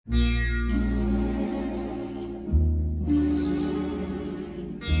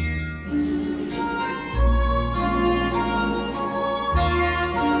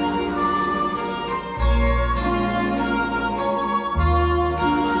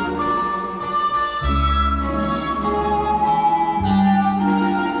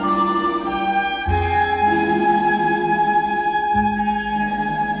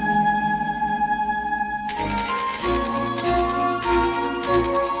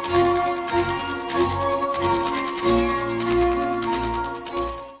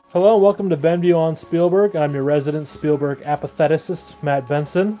Hello and welcome to Benview on Spielberg. I'm your resident Spielberg apatheticist, Matt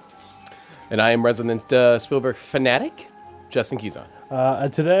Benson. And I am resident Spielberg fanatic, Justin Keyson.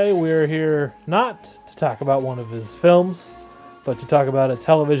 And today we're here not to talk about one of his films, but to talk about a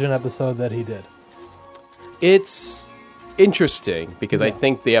television episode that he did. It's interesting because I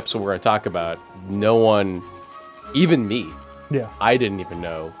think the episode we're going to talk about, no one, even me, I didn't even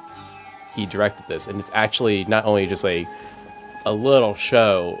know he directed this. And it's actually not only just a little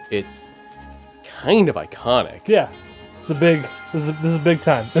show, it kind of iconic. Yeah, it's a big. This is big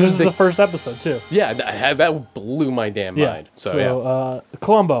time. This is the first episode too. Yeah, that blew my damn mind. So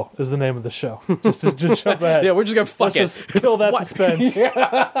Columbo is the name of the show. Just to jump ahead. Yeah, we're just gonna fuck Let's just kill that suspense.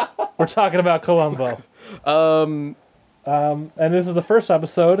 We're talking about Columbo. And this is the first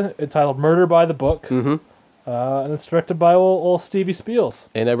episode entitled "Murder by the Book," and it's directed by old Stevie Spiels.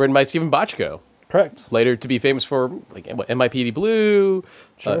 And written by Stephen Bochco. Correct. Later to be famous for like NYPD Blue.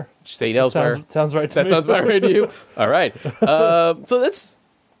 Sure. St. Elsewhere. Sounds right to me. That sounds about right to you. All right. So that's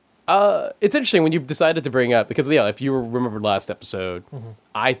it's interesting when you decided to bring up, because if you remember last episode,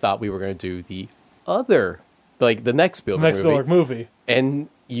 I thought we were going to do the other, like the next Spielberg movie. And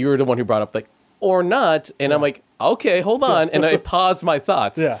you were the one who brought up or not, and I'm like, okay, hold on, and I paused my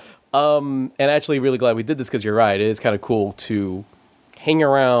thoughts. Yeah. And actually really glad we did this because you're right. It is kind of cool to hang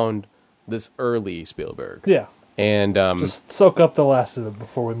around this early Spielberg. Yeah. And just soak up the last of it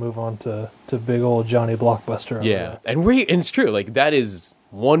before we move on to big old Johnny Blockbuster. Yeah. And it's true. Like, that is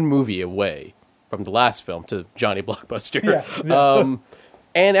one movie away from the last film to Johnny Blockbuster. Yeah.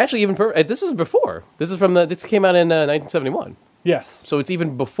 And actually, even this is before. This came out in 1971. Yes. So it's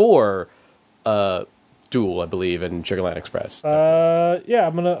even before Duel, I believe, and Sugarland Express. Yeah,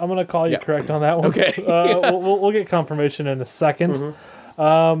 I'm gonna call you correct on that one. Okay. We'll get confirmation in a second.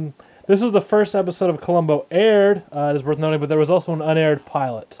 This was the first episode of Columbo aired. It is worth noting, but there was also an unaired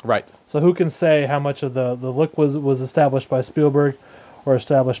pilot. Right. So who can say how much of the look was established by Spielberg or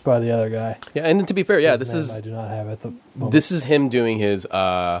established by the other guy? Yeah, and to be fair, I do not have at the moment. This is him doing his.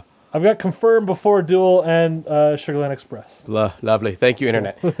 I've got confirmed before Duel and Sugarland Express. Lovely, thank you,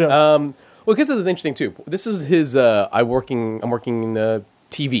 Internet. Well, because this is interesting too. This is his. I'm working in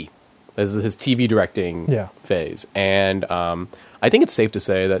TV. This is his TV directing phase, and I think it's safe to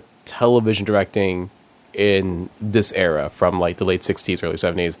say that television directing in this era, from like the late 60s, early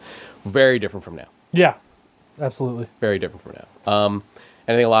 70s, very different from now. Yeah, absolutely. Very different from now. And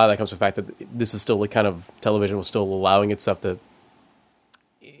I think a lot of that comes from the fact that this is still like kind of, television was still allowing itself to,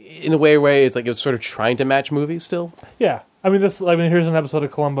 in a way, it's like it was sort of trying to match movies still. Yeah. Here's an episode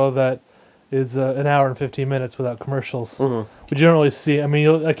of Columbo that is an hour and 15 minutes without commercials. But you don't really see,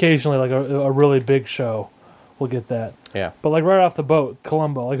 you'll occasionally, like a really big show will get that. Yeah. But like right off the boat,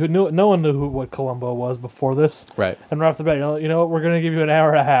 Columbo, no one knew what Columbo was before this. Right. And right off the bat, you know what, we're going to give you an hour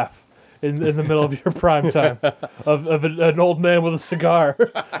and a half in the middle of your prime time of an old man with a cigar.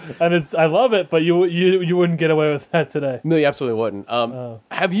 And I love it, but you wouldn't get away with that today. No, you absolutely wouldn't.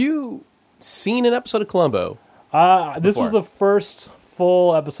 Have you seen an episode of Columbo? This was the first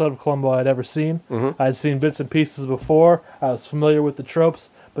full episode of Columbo I'd ever seen. I'd seen bits and pieces before. I was familiar with the tropes.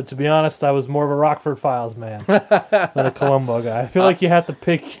 But to be honest, I was more of a Rockford Files man than a Columbo guy. I feel like you have to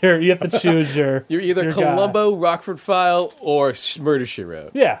you have to choose your. You're either your Columbo, guy. Rockford File, or Murder, She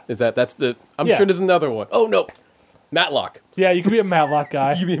Wrote. Yeah. I'm sure there's another one. Oh, no. Matlock. Yeah, you could be a Matlock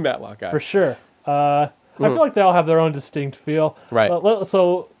guy. You can be a Matlock guy. For sure. I feel like they all have their own distinct feel. Right.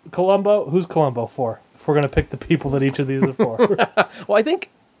 So, Columbo, who's Columbo for? If we're going to pick the people that each of these are for. Well, I think,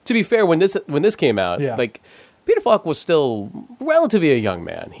 to be fair, when this came out, Peter Falk was still relatively a young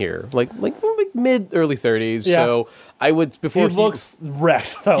man here, like mid early 30s. Yeah. So I would he looks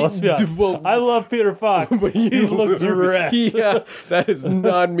wrecked. Though, let's be honest. I love Peter Falk, but he looks wrecked. Yeah, that is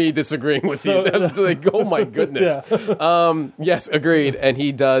not me disagreeing with you. That's like, oh my goodness. Yes, agreed. And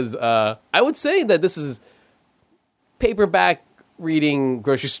he does. I would say that this is paperback reading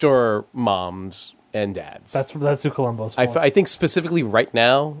grocery store moms and dads. That's who Columbo's for. I think specifically right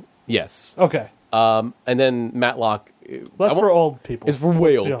now, yes. Okay. And then Matlock. That's for old people. It's for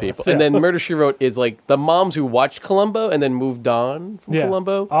way old people. Yeah. And then Murder, She Wrote is like the moms who watched Columbo and then moved on from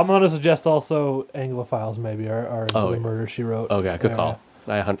Columbo. I'm going to suggest also Anglophiles maybe are Murder, She Wrote. Okay, good call.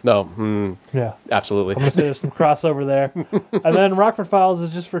 Yeah. Absolutely. I'm going to say there's some crossover there. And then Rockford Files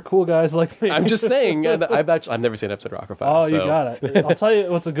is just for cool guys like me. I'm just saying, I've never seen an episode of Rockford Files. Oh, you got it. I'll tell you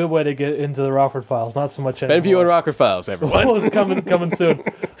what's a good way to get into the Rockford Files. Not so much Benview and Rockford Files, everyone. It's coming soon.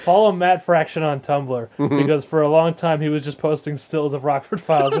 Follow Matt Fraction on Tumblr, because for a long time he was just posting stills of Rockford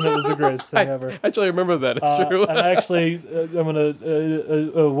Files, and it was the greatest thing ever. I actually remember that. It's true. And actually, I'm going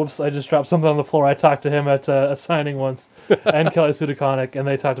to... whoops, I just dropped something on the floor. I talked to him at a signing once, and Kelly Sue DeConnick, and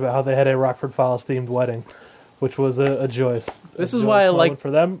they talked about how they had a Rockford Files-themed wedding, which was a joyous. This is why I like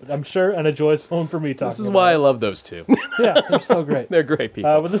for them, I'm sure, and a joyous moment for me. This is why I love those two. Yeah, they're so great. They're great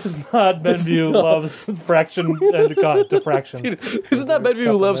people. But this is not Benview loves Fraction and DeConnick to Fraction. Dude, this is not Benview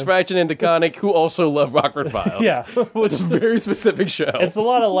who loves Fraction and DeConnick, who also love Rockford Files. Yeah, it's a very specific show. It's a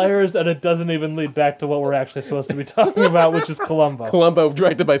lot of layers, and it doesn't even lead back to what we're actually supposed to be talking about, which is Columbo. Columbo,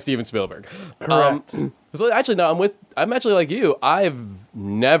 directed by Steven Spielberg. Correct. So actually, no, I'm actually like you. I've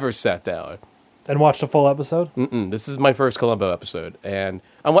never sat down and watched a full episode. This is my first Columbo episode,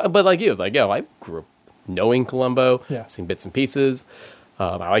 but like you, I grew up knowing Columbo. Yeah. Seen bits and pieces.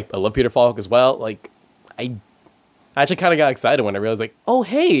 I love Peter Falk as well. Like, I actually kind of got excited when I realized, like, oh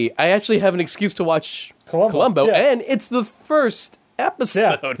hey, I actually have an excuse to watch Columbo, yeah. and it's the first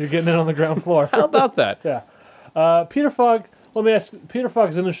episode. Yeah, you're getting in on the ground floor. How about that? Yeah. Peter Falk. Let me ask. Peter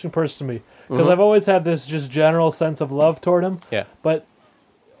Falk is an interesting person to me because I've always had this just general sense of love toward him. Yeah. But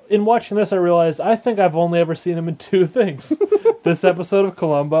in watching this, I realized I think I've only ever seen him in two things: this episode of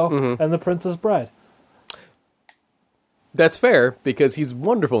Columbo and The Princess Bride. That's fair because he's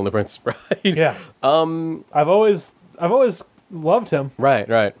wonderful in The Princess Bride. Yeah. I've always loved him.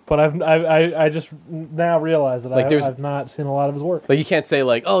 Right. But I just now realize that like I've not seen a lot of his work. Like you can't say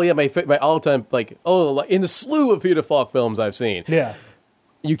like, oh yeah, my all time like in the slew of Peter Falk films I've seen. Yeah.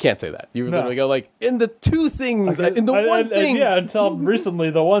 You can't say that. You literally go like in the two things, in the one thing. Yeah, until recently,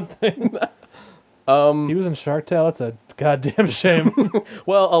 the one thing. He was in Shark Tale. That's a goddamn shame.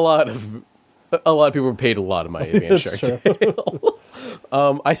 Well, a lot of people were paid a lot of money to be in Shark Tale.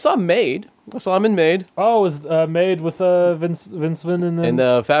 I saw Made. I saw him in Made. Oh, it was Made with Vince Vaughn in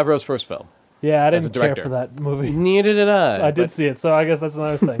Favreau's first film. Yeah, I didn't care for that movie. Neither did I. I did see it, so I guess that's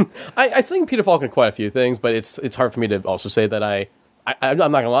another thing. I seen Peter Falk in quite a few things, but it's hard for me to also say that I'm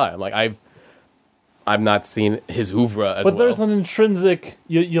not gonna lie. I'm like I've not seen his oeuvre as well. But there's an intrinsic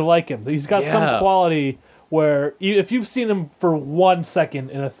you like him. He's got some quality where if you've seen him for 1 second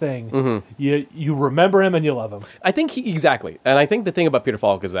in a thing, you remember him and you love him. I think exactly, and I think the thing about Peter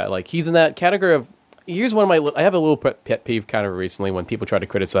Falk is that like he's in that category of. Here's one of I have a little pet peeve kind of recently when people try to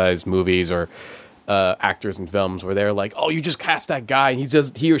criticize movies or actors in films where they're like, oh, you just cast that guy and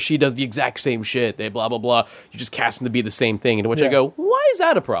he or she does the exact same shit. They blah blah blah. You just cast him to be the same thing. And to which I go, why is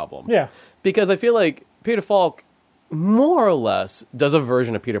that a problem? Yeah, because I feel like Peter Falk more or less does a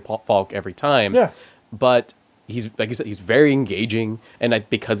version of Peter Falk every time. Yeah. But he's, like you said, he's very engaging, and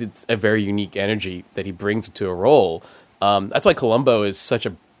because it's a very unique energy that he brings to a role, that's why Columbo is such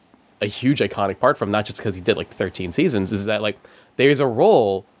a huge iconic part from, not just because he did like 13 seasons, is that like there's a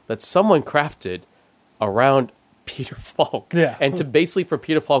role that someone crafted around Peter Falk, and to basically for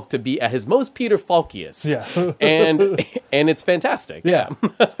Peter Falk to be at his most Peter Falkiest, and it's fantastic. Yeah,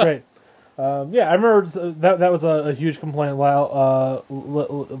 that's great. I remember that was a huge complaint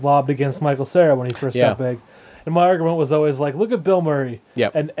lobbed against Michael Cera when he first got big. And my argument was always like, look at Bill Murray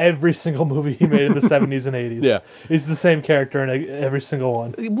and every single movie he made in the 70s and 80s. Yeah. He's the same character in every single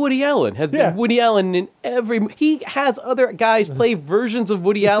one. Woody Allen has been Woody Allen in every... He has other guys play versions of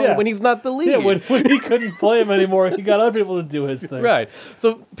Woody Allen when he's not the lead. Yeah, when he couldn't play him anymore, he got other people to do his thing. Right.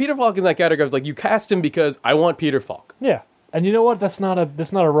 So Peter Falk is that category of like, you cast him because I want Peter Falk. Yeah. And you know what? That's not a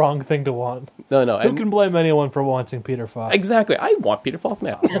wrong thing to want. No. Who can blame anyone for wanting Peter Falk? Exactly. I want Peter Falk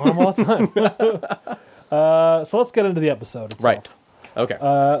now. I want him all the time. So let's get into the episode itself. Right. Okay.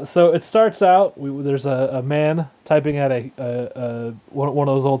 So it starts out. There's a man typing at one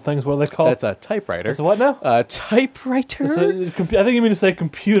of those old things. What are they called? That's a typewriter. It's a what now? A typewriter. I think you mean to say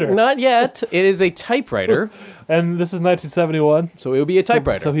computer. Not yet. It is a typewriter. And this is 1971. So it will be a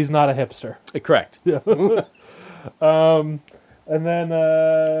typewriter. So he's not a hipster. Correct. Yeah. And then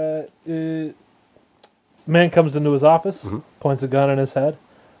man comes into his office, points a gun in his head,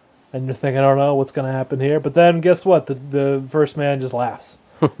 and you're thinking, I don't know what's going to happen here. But then guess what? The first man just laughs.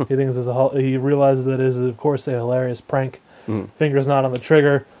 He thinks he realizes that it is, of course, a hilarious prank. Fingers not on the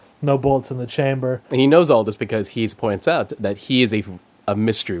trigger, no bullets in the chamber. And he knows all this because he points out that he is a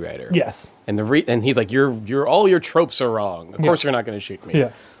mystery writer. Yes. And and he's like, you're all your tropes are wrong. Of course you're not going to shoot me.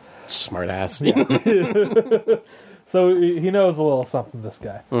 Yeah. Smart ass. Yeah. So he knows a little something, this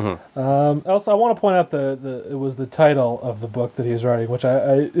guy. Also, I want to point out it was the title of the book that he's writing, which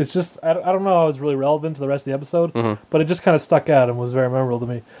I don't know how it's really relevant to the rest of the episode, but it just kind of stuck out and was very memorable to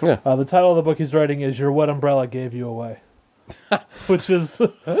me. Yeah. The title of the book he's writing is "Your Wet Umbrella Gave You Away." which is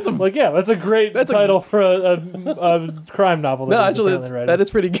that's a great title for a crime novel. No, actually, that is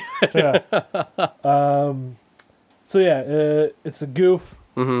pretty good. Yeah. It's a goof.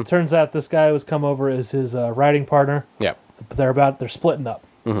 Mm-hmm. Turns out this guy who's come over is his writing partner. Yeah. They're splitting up.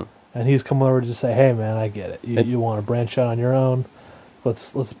 Mm-hmm. And he's come over to just say, hey, man, I get it. You want to branch out on your own.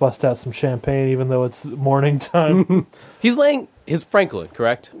 Let's bust out some champagne, even though it's morning time. He's laying his Franklin,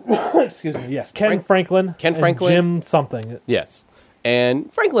 correct? Excuse me. Yes, Ken Franklin. Ken Franklin. Jim something. Yes.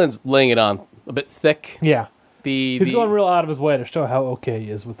 And Franklin's laying it on a bit thick. Yeah. He's going real out of his way to show how okay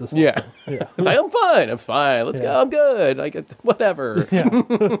he is with this. Yeah. It's like, I'm fine. Let's go. I'm good. Whatever. Yeah.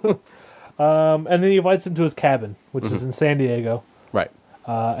 And then he invites him to his cabin, which is in San Diego. Right.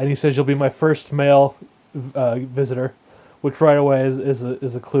 And he says, you'll be my first male visitor, which right away is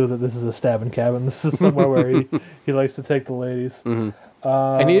a clue that this is a stabbing cabin. This is somewhere where he likes to take the ladies. Mm-hmm.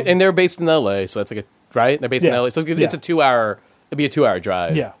 And they're based in L.A., so that's right? They're based in L.A., so it's a 2-hour, it'd be a 2-hour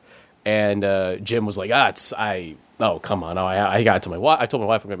drive. Yeah. And Jim was like, come on. I got to my wife. I told my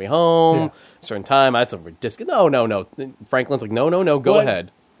wife I'm going to be home a certain time. I had some ridiculous. No. Franklin's like, no, go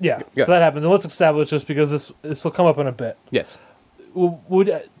ahead. Yeah. So that happens. And let's establish this because this will come up in a bit. Yes.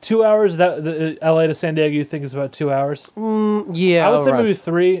 Would 2 hours, the LA to San Diego, you think is about 2 hours? Yeah. I would say maybe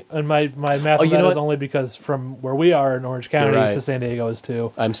 3. And my math is only because from where we are in Orange County to San Diego is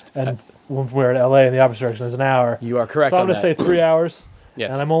 2. And when we're in LA in the opposite direction is an hour. You are correct. So I'm going to say 3 hours.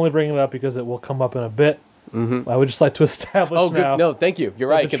 Yes. And I'm only bringing it up because it will come up in a bit. Mm-hmm. I would just like to establish now. No, thank you. You're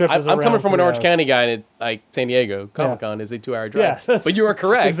right. Because I'm coming from an Orange County guy, and San Diego Comic-Con is a 2-hour drive. Yeah, but you are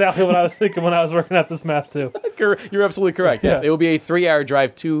correct. That's exactly what I was thinking when I was working out this math, too. You're absolutely correct. Yes, it will be a 3-hour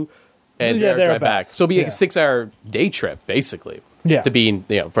drive to and 3-hour drive back. So it'll be a 6-hour day trip, basically. Yeah. To be,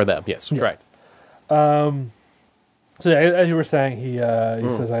 for them. Yes, correct. So as you were saying, he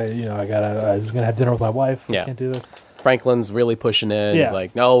says, I was gonna have dinner with my wife. I can't do this. Franklin's really pushing it. He's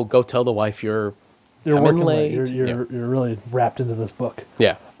like, no, go tell the wife you're working late. You're really wrapped into this book.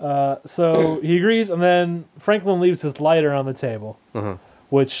 Yeah. So he agrees, and then Franklin leaves his lighter on the table,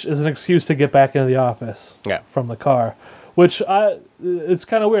 which is an excuse to get back into the office from the car. Which it's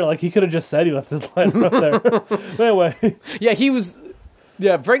kind of weird. Like he could have just said he left his lighter up there. But anyway. Yeah, he was.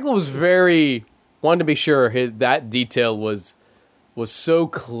 Yeah, Franklin was wanted to be sure that detail was so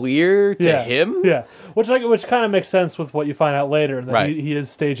clear to him. Yeah, which kind of makes sense with what you find out later. And that he is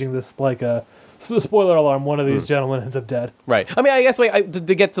staging this like a spoiler alarm. One of these gentlemen ends up dead. Right. I mean, I guess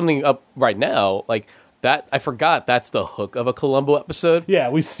to get something up right now, like that, I forgot that's the hook of a Columbo episode. Yeah,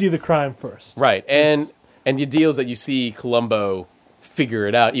 we see the crime first. Right, and the deal is that you see Columbo figure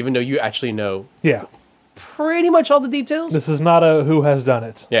it out, even though you actually know. Yeah. Pretty much all the details. This is not a who has done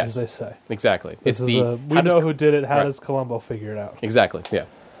it, as they say. Exactly. We know who did it. How does Columbo figure it out? Exactly. Yeah.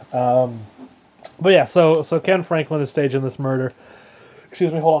 But yeah, so Ken Franklin is staging this murder.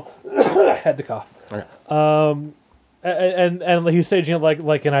 Excuse me, hold on. I had to cough. Okay. And he's staging it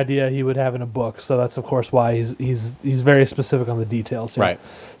like an idea he would have in a book. So that's of course why he's very specific on the details here. Right.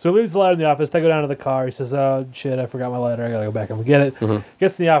 So he leaves the lighter in the office. They go down to the car. He says, "Oh shit, I forgot my lighter. I gotta go back and get it." Mm-hmm.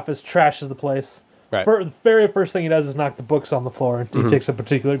 Gets in the office, trashes the place. Right. The very first thing he does is knock the books on the floor, and he takes a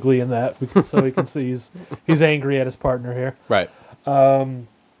particular glee in that, so he can see he's angry at his partner here. Right. And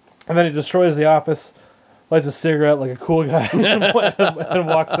then he destroys the office, lights a cigarette like a cool guy, and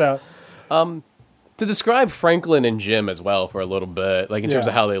walks out. To describe Franklin and Jim as well for a little bit, like in terms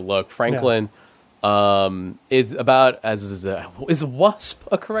of how they look, Franklin is about is wasp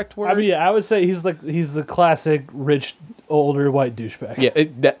a correct word? I mean, I would say he's the classic rich older white douchebag.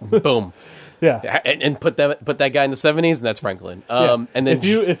 Yeah. Boom. Yeah, and put that guy in the 70s, and that's Franklin. And then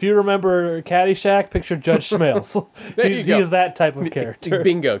if you remember Caddyshack, picture Judge Smales. He is that type of character.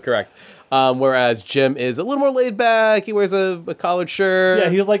 Bingo, correct. Whereas Jim is a little more laid back. He wears a collared shirt. Yeah,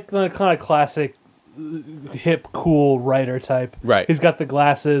 he's like the kind of classic hip, cool writer type. Right. He's got the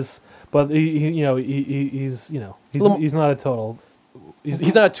glasses, but he's not a total.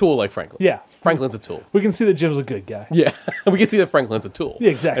 He's not a tool like Franklin. Yeah. Franklin's a tool. We can see that Jim's a good guy. Yeah, we can see that Franklin's a tool. Yeah,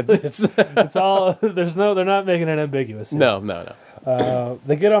 exactly. It's all. They're not making it ambiguous here. No.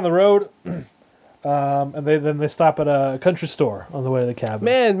 They get on the road, and they stop at a country store on the way to the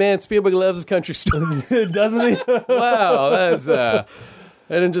cabin. Man, Spielberg loves his country stores, doesn't he? Wow, that's.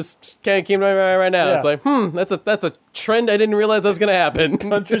 And it just kind of came right now. Yeah. It's like, that's a trend I didn't realize that was going to happen.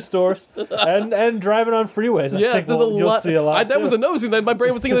 Country stores and driving on freeways. I think you'll see a lot. That was another thing that my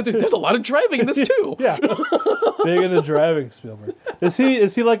brain was thinking. There's a lot of driving in this too. Yeah, big into driving, Spielberg. Is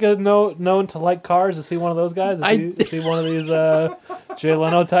he like known to like cars? Is he one of those guys? Is he one of these Jay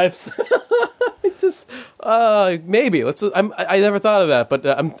Leno types? Just maybe. I never thought of that, but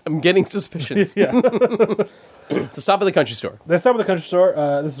I'm getting suspicions. Yeah. So stop at the country store. They stop at the country store.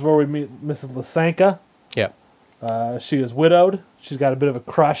 This is where we meet Mrs. Lysanka. Yeah. She is widowed. She's got a bit of a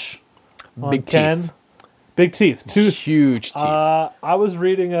crush on Big Ken. teeth. Big teeth. Huge teeth. I was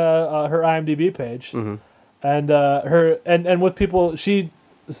reading her IMDb page, and her and with people, she,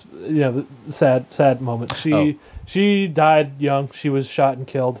 sad moment. She died young. She was shot and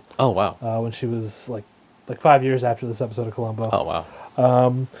killed. Oh wow. When she was like 5 years after this episode of Columbo. Oh wow.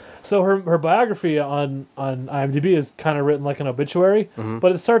 So her biography on IMDb is kind of written like an obituary,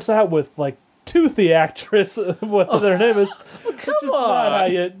 but it starts out with like toothy actress, what their name is. Come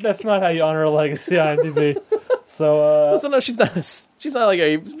on. That's not how you honor a legacy, IMDb. So listen, no, she's not like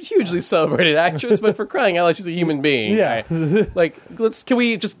a hugely celebrated actress, but for crying out loud, she's a human being. Yeah. Right? Like, can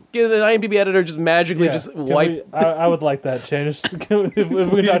we just get an IMDb editor just magically just wipe? I would like that changed. If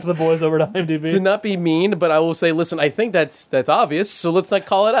we talk to the boys over to IMDb. To not be mean, but I will say, listen, I think that's obvious, so let's not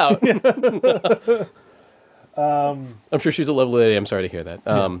call it out. I'm sure she's a lovely lady. I'm sorry to hear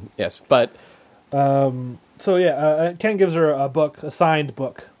that. Yes, but Ken gives her a signed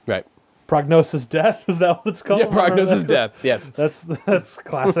book. Right. Prognosis Death, is that what it's called? Yeah, Prognosis Death, yes. That's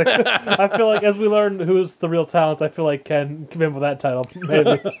classic. I feel like as we learn who's the real talent, I feel like Ken came in with that title,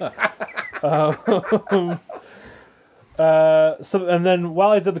 maybe. And then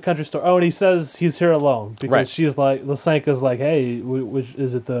while he's at the country store, and he says he's here alone, because she's like, Lysanka's like, hey,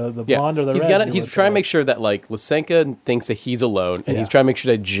 is it the blonde or the red? He's trying to make sure that like Lysanka thinks that he's alone, and he's trying to make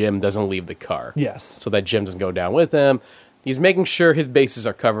sure that Jim doesn't leave the car. Yes. So that Jim doesn't go down with him. He's making sure his bases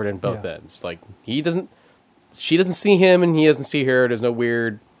are covered in both ends. Like, she doesn't see him and he doesn't see her. There's no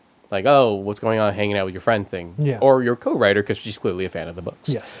weird, like, oh, what's going on hanging out with your friend thing. Yeah. Or your co-writer, because she's clearly a fan of the books.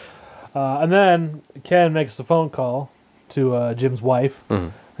 Yes. And then Ken makes a phone call to Jim's wife,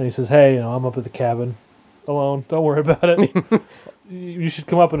 and he says, hey, I'm up at the cabin alone. Don't worry about it. You should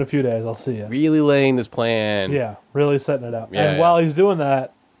come up in a few days. I'll see you. Really laying this plan. Yeah, really setting it up. Yeah, and while he's doing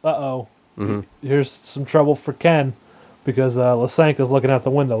that, here's some trouble for Ken, because Lysanka's looking out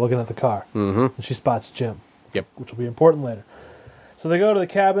the window, looking at the car, and she spots Jim. Yep. Which will be important later. So they go to the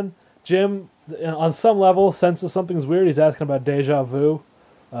cabin. Jim, on some level, senses something's weird. He's asking about deja vu.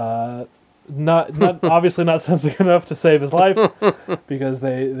 Not obviously not sensing enough to save his life, because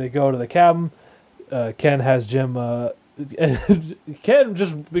they go to the cabin. Ken has Jim. Ken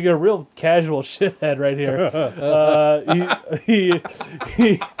just being a real casual shithead right here.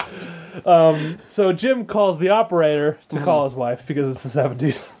 So Jim calls the operator to call his wife, because it's the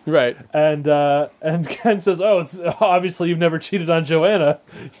 70s. Right. And Ken says, oh, it's obviously you've never cheated on Joanna.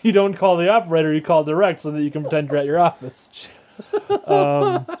 You don't call the operator, you call direct so that you can pretend you're at your office.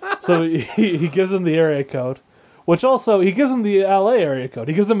 So he gives him the area code, which also, he gives him the LA area code.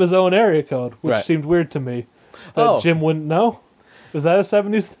 He gives him his own area code, which seemed weird to me. That Jim wouldn't know. Was that a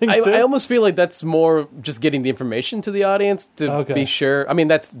 70s thing too? I almost feel like that's more just getting the information to the audience to be sure. I mean,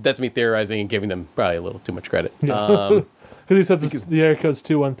 that's me theorizing and giving them probably a little too much credit. Because he says the area code's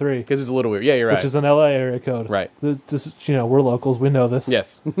 213. Because it's a little weird. Yeah, you're right. Which is an LA area code. Right. Just, we're locals. We know this.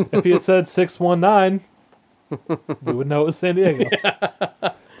 Yes. If he had said 619, we would know it was San Diego.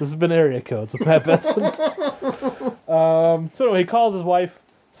 This has been Area Codes with Matt Benson. So anyway, he calls his wife,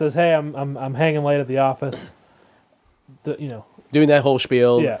 says, hey, I'm hanging late at the office. Doing that whole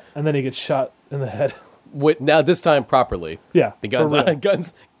spiel. Yeah, and then he gets shot in the head. Now this time properly. Yeah. The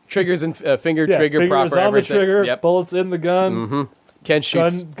guns, triggers and finger trigger proper. On everything. The trigger, bullets in the gun. Ken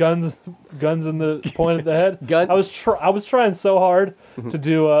shoots. Guns in the point at the head. Gun. I was trying so hard to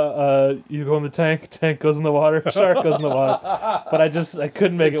do you go in the tank goes in the water, shark goes in the water, but I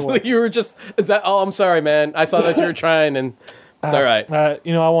couldn't make it work. You were just, I'm sorry, man. I saw that you were trying, and it's all right. I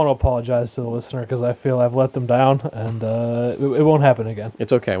want to apologize to the listener, because I feel I've let them down, and it won't happen again.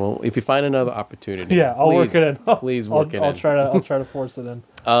 It's okay. Well, if you find another opportunity, I'll work it in. Please work it in. I'll try to force it in.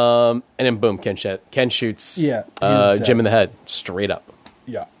 And then boom, Ken shoots. Jim in the head, straight up.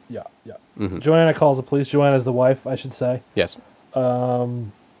 Yeah. Joanna calls the police. Joanna's the wife, I should say. Yes.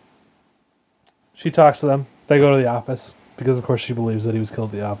 She talks to them. They go to the office, because of course she believes that he was killed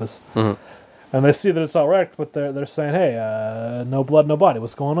at the office. And they see that it's all wrecked, but they're saying, hey, no blood, no body.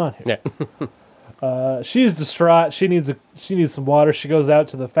 What's going on here? Yeah. She's distraught. She needs some water. She goes out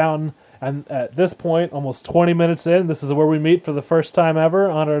to the fountain. And at this point, almost 20 minutes in, this is where we meet for the first time ever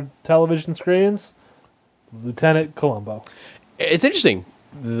on our television screens, Lieutenant Columbo. It's interesting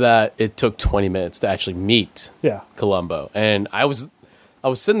that it took 20 minutes to actually meet Columbo. And I was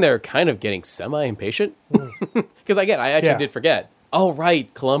sitting there kind of getting semi-impatient. Because, again, I actually did forget. Oh,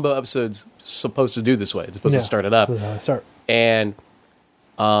 right, Columbo episode's supposed to do this way. It's supposed to start it up. This is how I start. And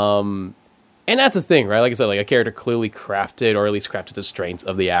And that's the thing, right? Like I said, like a character clearly crafted, or at least crafted the strengths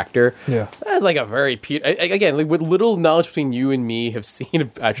of the actor. Yeah. That's like a very again, like with little knowledge between you and me, have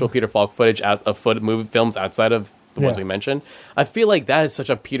seen actual Peter Falk footage out of movie films outside of the ones we mentioned. I feel like that is such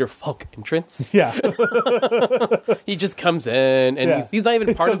a Peter Falk entrance. Yeah. He just comes in and he's not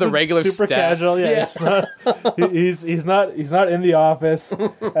even part of the regular super staff. Casual. Yeah. He's not in the office,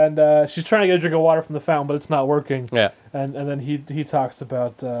 and she's trying to get a drink of water from the fountain, but it's not working. Yeah. And then he talks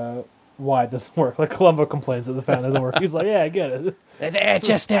about why it doesn't work. Like Columbo complains that the fountain doesn't work. He's like, yeah, I get it. It's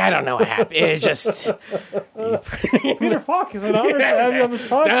just, I don't know what happened. It's just... Peter Falk is an honor to have you on this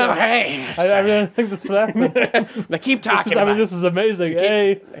podcast. No, hey. I didn't think this would happen. Now keep talking about this is amazing.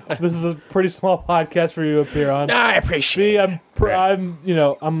 A, this is a pretty small podcast for you to appear on. I appreciate it.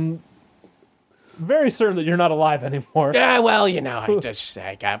 I'm very certain that you're not alive anymore. Yeah, well,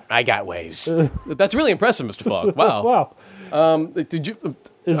 I got ways. That's really impressive, Mr. Falk. Wow. Wow. Did you...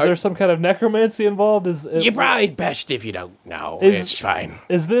 Is there some kind of necromancy involved? You're probably best if you don't know. It's fine.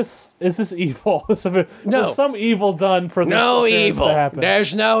 Is this evil? Was some evil done for this no evil to happen?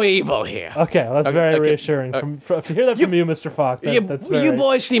 There's no evil here. Okay, well, that's very reassuring. To hear that from you, Mr. Falk. You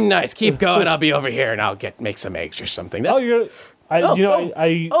boys seem nice. Keep going. I'll be over here and I'll make some eggs or something. That's...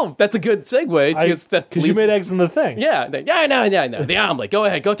 that's a good segue. Because you made eggs in the thing. Yeah. No. The omelet. Go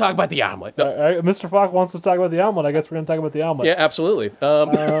ahead. Go talk about the omelet. No. Mr. Falk wants to talk about the omelet. I guess we're going to talk about the omelet. Yeah, absolutely.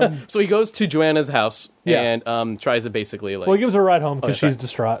 So he goes to Joanna's house and tries to basically he gives her a ride home because she's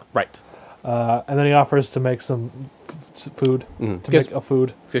distraught. Right. And then he offers to make some food. To make a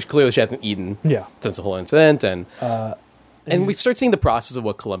food. Because clearly she hasn't eaten since the whole incident. And we start seeing the process of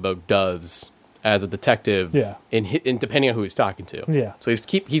what Columbo does as a detective, in depending on who he's talking to. Yeah. So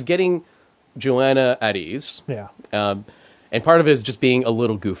he's getting Joanna at ease. Yeah. And part of it is just being a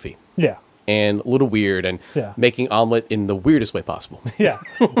little goofy. Yeah. And a little weird and making omelet in the weirdest way possible. Yeah.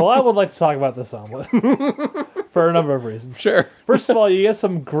 Well, I would like to talk about this omelet for a number of reasons. Sure. First of all, you get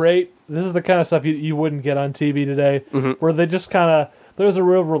some great... This is the kind of stuff you wouldn't get on TV today, where they just kind of... There's a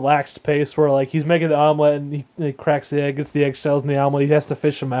real relaxed pace where, like, he's making the omelet and he cracks the egg, gets the eggshells in the omelet. He has to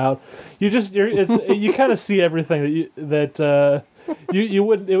fish them out. You kind of see everything you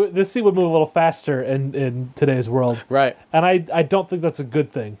wouldn't. This scene would move a little faster in today's world, right? And I don't think that's a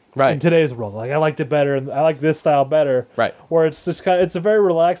good thing, right? In today's world, like I liked it better, and I like this style better, right? Where it's just it's a very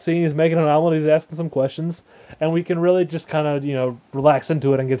relaxed scene. He's making an omelet. He's asking some questions, and we can really just kind of relax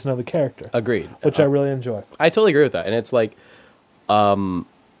into it and get to know the character. Agreed. Which I really enjoy. I totally agree with that, and it's like. And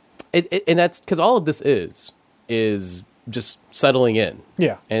that's because all of this is just settling in.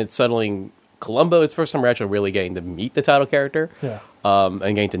 Yeah. And it's settling Columbo. It's the first time we're actually really getting to meet the title character. Yeah. And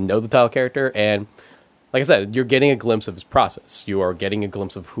getting to know the title character. And like I said, you're getting a glimpse of his process. You are getting a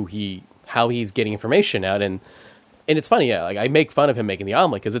glimpse of how he's getting information out. And it's funny, like I make fun of him making the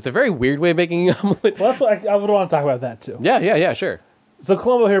omelet because it's a very weird way of making an omelet. Well, that's what I would want to talk about that too. Yeah, sure. So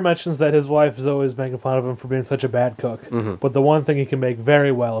Columbo here mentions that his wife is always making fun of him for being such a bad cook. Mm-hmm. But the one thing he can make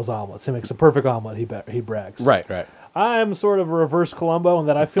very well is omelets. He makes a perfect omelet, he brags. Right. I'm sort of a reverse Columbo in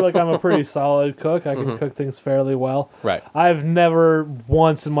that I feel like I'm a pretty solid cook. I can cook things fairly well. Right. I've never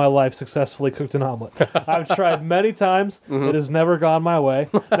once in my life successfully cooked an omelet. I've tried many times. It has never gone my way.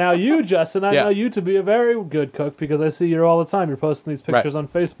 Now you, Justin, I know you to be a very good cook because I see you all the time. You're posting these pictures on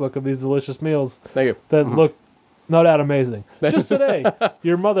Facebook of these delicious meals. Thank you. That look no doubt amazing. Just today,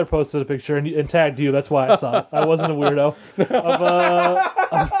 your mother posted a picture and tagged you. That's why I saw it. I wasn't a weirdo.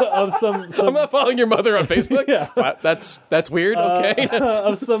 Of some I'm not following your mother on Facebook. Yeah, that's weird. Okay.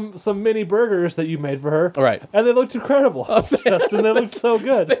 Of some mini burgers that you made for her. All right, and they looked incredible. Justin, they looked so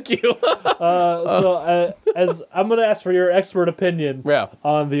good. Thank you. As I'm going to ask for your expert opinion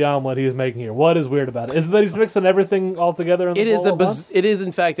on the omelet he's making here. What is weird about it? Is it that he's mixing everything all together in the bowl? It is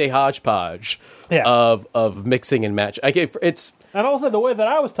in fact a hodgepodge of mixing and match. And also the way that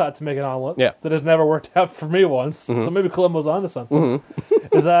I was taught to make an omelet that has never worked out for me once, so maybe Columbo's onto something,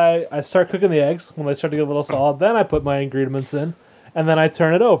 is I start cooking the eggs when they start to get a little solid, then I put my ingredients in, and then I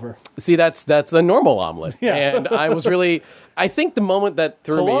turn it over. See, that's a normal omelet. Yeah. And I think the moment that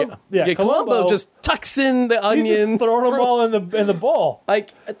threw me... Columbo just tucks in the onions. He just throw them all in the bowl.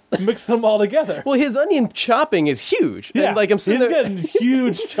 Mix them all together. Well, his onion chopping is huge. Yeah, and I'm sitting there... getting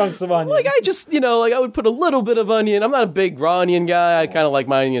huge chunks of onion. I would put a little bit of onion. I'm not a big raw onion guy. I kind of like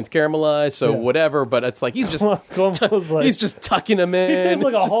my onions caramelized, so whatever. But it's like he's just he's just tucking them in. He takes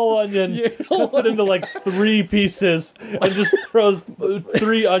like a whole onion, puts it into 3 pieces, and just throws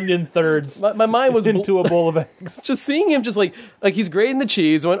 3 onion thirds. My mind was into a bowl of eggs. Just seeing him just like he's grating the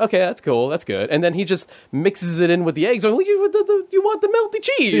cheese. I went, okay, that's cool, that's good. And then he just mixes it in with the eggs. I went, you want the melty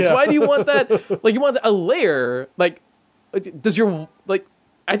cheese? Yeah. Why do you want that? You want a layer? Does your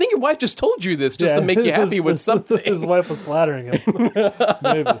I think your wife just told you this just to make you happy with something. His wife was flattering him.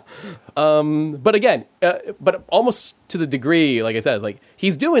 Maybe. But again, but almost to the degree, like I said, like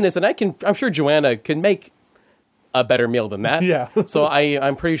he's doing this, and I'm sure Joanna can make a better meal than that. Yeah. So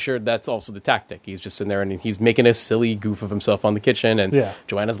I'm pretty sure that's also the tactic. He's just in there and he's making a silly goof of himself on the kitchen, and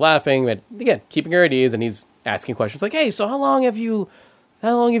Joanna's laughing, but again, keeping her at ease, and he's asking questions like, "Hey, so how long have you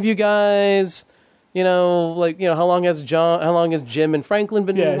guys, how long has Jim and Franklin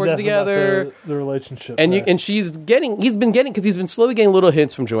been working together? The relationship." And he's been getting, because he's been slowly getting little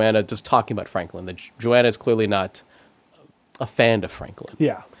hints from Joanna just talking about Franklin. That Joanna is clearly not a fan of Franklin.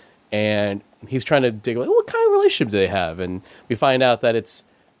 Yeah. And he's trying to dig, like, what kind of relationship do they have? And we find out that it's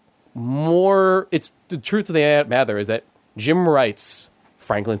the truth of the matter is that Jim writes,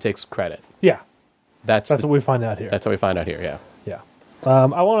 Franklin takes credit. Yeah. That's what we find out here. That's how we find out here, yeah. Yeah.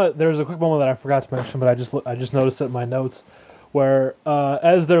 There's a quick moment that I forgot to mention, but I just noticed it in my notes, where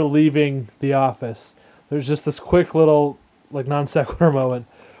as they're leaving the office, there's just this quick little, like, non sequitur moment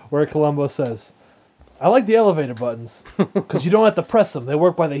where Columbo says, "I like the elevator buttons because you don't have to press them. They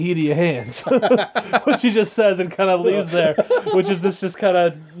work by the heat of your hands." Which he just says and kind of leaves there, which is this just kind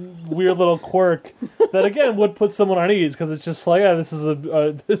of weird little quirk that, again, would put someone on ease, because it's just like, this is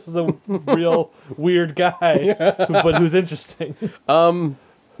a real weird guy, but who's interesting.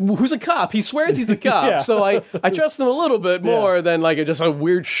 Who's a cop? He swears he's a cop, so I trust him a little bit more than like just a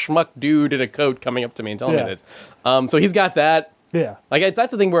weird schmuck dude in a coat coming up to me and telling me this. So he's got that. Yeah. Like,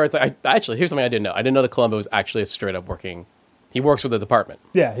 that's the thing where it's like, here's something I didn't know. I didn't know that Columbo was actually a straight up he works with the department.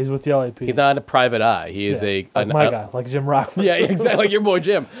 Yeah, he's with the LAPD. He's not a private eye. He is my guy, like Jim Rockford. Yeah, exactly, like your boy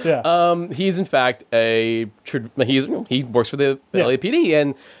Jim. Yeah. He's in fact he works for the LAPD,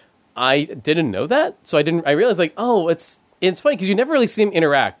 and I didn't know that. So I realized, like, oh, it's funny because you never really see him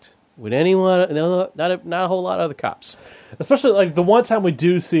interact with anyone, not a whole lot of other cops. Especially, like, the one time we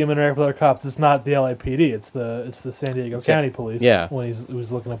do see him interact with other cops, it's not the LAPD, it's the San Diego County Police. Yeah. When he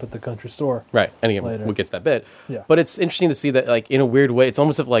was looking up at the country store. Right. And again, later. we'll get to that bit. Yeah. But it's interesting to see that, like, in a weird way, it's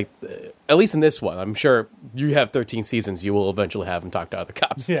almost like, at least in this one, I'm sure you have 13 seasons, you will eventually have him talk to other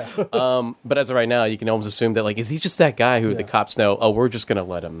cops. Yeah. But as of right now, you can almost assume that, like, is he just that guy who the cops know, oh, we're just going to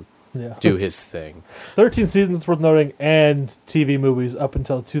let him do his thing. 13 seasons, worth noting, and TV movies up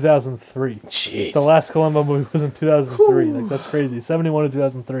until 2003. Jeez. The last Columbo movie was in 2003. Like, that's crazy. 71 to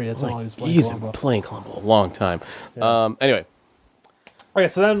 2003. That's how long he's playing Columbo. He's been playing Columbo a long time. Yeah. Anyway. Okay,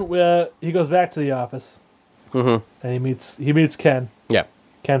 so then he goes back to the office, and he meets Ken. Yeah.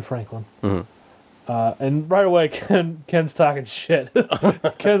 Ken Franklin. And right away, Ken's talking shit.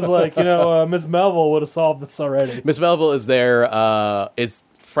 Ken's like, Miss Melville would have solved this already. Miss Melville is there. Is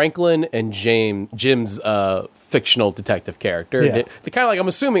Franklin and Jim's fictional detective character. Yeah. They're kind of like, I'm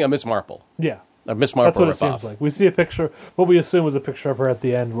assuming, a Miss Marple. Yeah. A Miss Marple. That's what it seems like. We see a picture, what we assume is a picture of her at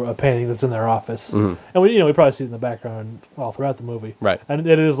the end, a painting that's in their office. And we probably see it in the background all throughout the movie. Right. And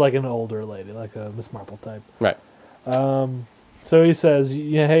it is like an older lady, like a Miss Marple type. Right. So he says,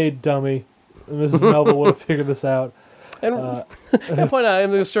 hey, dummy. Mrs. Melville would have figured this out. And can I point out, I'm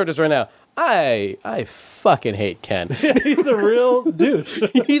going to start this right now. I fucking hate Ken. He's a real douche.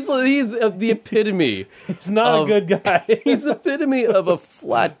 He's the epitome. He's not a good guy. He's the epitome of a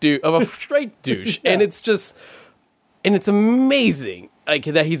flat douche, of a straight douche, and it's amazing. Like,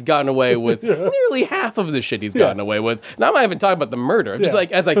 that he's gotten away with nearly half of the shit he's gotten away with. Now I'm not even talking about the murder. Just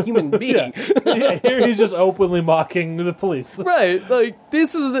like as a human being. Here he's just openly mocking the police. Right. Like,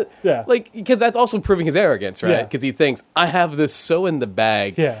 this is like, because that's also proving his arrogance, right? Because he thinks, I have this so in the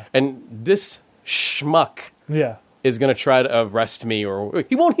bag, and this schmuck is going to try to arrest me, or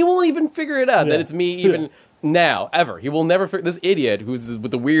he won't even figure it out that it's me even now, ever. He will never figure, this idiot who's with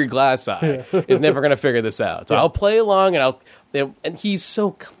the weird glass eye is never going to figure this out. So I'll play along, and he's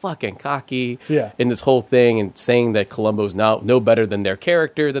so fucking cocky in this whole thing, and saying that Columbo's no better than their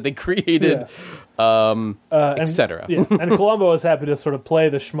character that they created, etc. And Columbo is happy to sort of play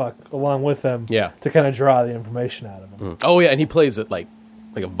the schmuck along with them to kind of draw the information out of him. Oh, yeah, and he plays it like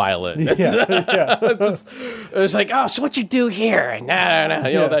a violin. It's like, oh, so what you do here? Nah,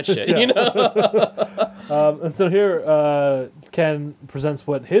 that shit, And so here, Ken presents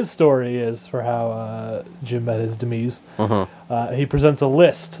what his story is for how Jim met his demise. He presents a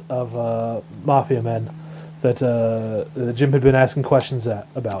list of mafia men that Jim had been asking questions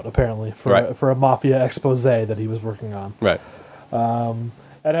about, apparently, for a mafia expose that he was working on. Right.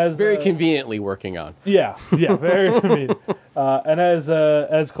 And as very conveniently working on. Yeah, very convenient. And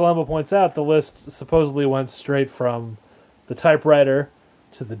as Columbo points out, the list supposedly went straight from the typewriter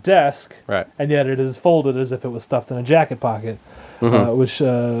to the desk, right? And yet it is folded as if it was stuffed in a jacket pocket. which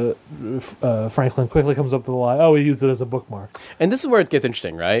Franklin quickly comes up with the lie, oh, he used it as a bookmark. And this is where it gets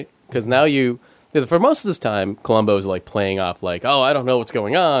interesting, right? Because now because for most of this time, Columbo's like playing off like, oh, I don't know what's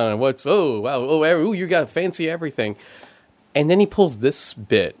going on. You got fancy everything. And then he pulls this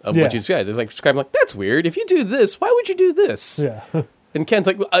bit of what you said. It's like describing like, that's weird. If you do this, why would you do this? Yeah. And Ken's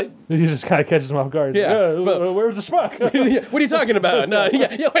like, he just kind of catches him off guard. Yeah. Like, where's the schmuck? What are you talking about? No, wait,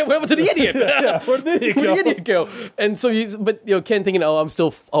 what happened to the idiot? Where'd the idiot go? And so Ken thinking,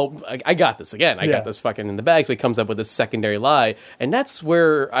 I got this again. I got this fucking in the bag. So he comes up with this secondary lie. And that's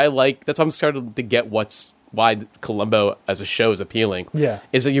where that's why I'm starting to get why Columbo as a show is appealing. Yeah.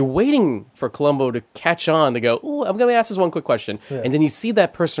 Is that you're waiting for Columbo to catch on to go, oh, I'm going to ask this one quick question. Yeah. And then you see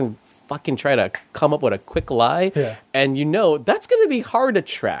that person fucking try to come up with a quick lie, and that's going to be hard to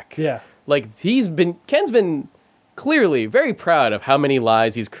track. Yeah, like Ken's been clearly very proud of how many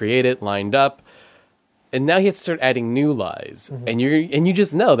lies he's created, lined up, and now he has to start adding new lies, and you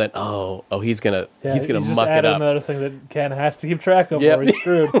just know that he's gonna muck it up. Another thing that Ken has to keep track of, or he's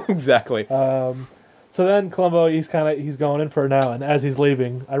screwed. Exactly. So then Columbo, he's going in for it now, and as he's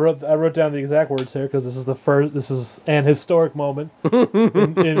leaving, I wrote down the exact words here because this is an historic moment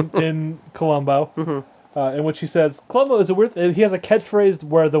in Columbo, in which he says, Columbo is he has a catchphrase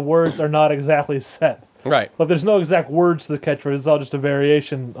where the words are not exactly set. Right. But there's no exact words to the catchphrase, it's all just a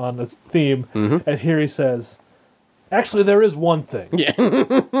variation on the theme, and here he says, actually, there is one thing. Yeah.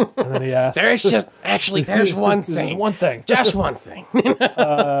 And then he asks... there's one thing. There's one thing. Just one thing.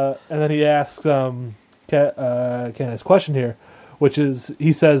 And then he asks Ken's question here, which is,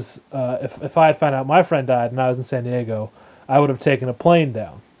 he says, if I had found out my friend died and I was in San Diego, I would have taken a plane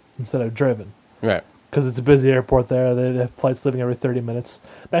down instead of driven. Right. Because it's a busy airport there. They have flights leaving every 30 minutes.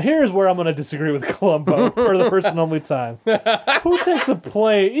 Now, here's where I'm going to disagree with Columbo for the first and only time. Who takes a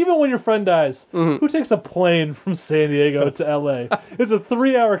plane, even when your friend dies, who takes a plane from San Diego to L.A.? It's a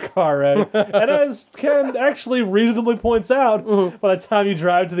 3-hour car ride. And as Ken actually reasonably points out, by the time you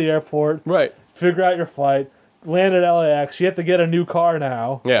drive to the airport, figure out your flight, land at LAX, you have to get a new car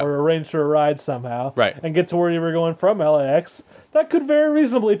now, or arrange for a ride somehow, and get to where you were going from LAX. That could very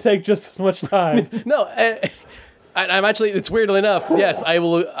reasonably take just as much time. No, I'm actually, it's weirdly enough, yes, I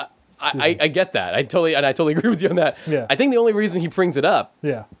will, I get that. I totally agree with you on that. Yeah. I think the only reason he brings it up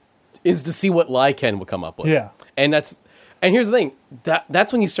is to see what lie Ken would come up with. Yeah. And here's the thing,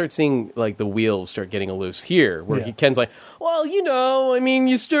 that's when you start seeing like the wheels start getting loose here, where Ken's like, well,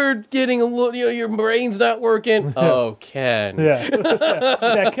 you start getting a little, your brain's not working. Oh, Ken.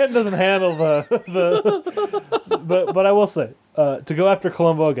 Yeah, Ken doesn't handle but I will say, to go after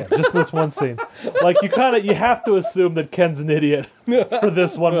Columbo again, just this one scene, like you have to assume that Ken's an idiot for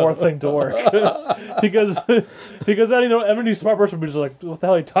this one more thing to work, because any smart person would be just like, what the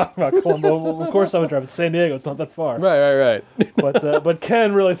hell are you talking about, Columbo? Well, of course I would drive. It's San Diego. It's not that far. Right. But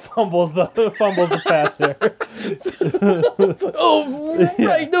Ken really fumbles the pass here.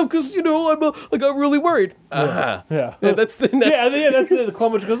 No, because I got really worried. Yeah. That's it. The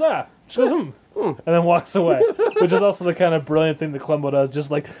Columbo just goes, She goes, and then walks away, which is also the kind of brilliant thing that Columbo does.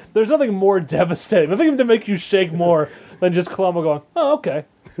 Just like, there's nothing more devastating, nothing to make you shake more than just Columbo going, oh, okay,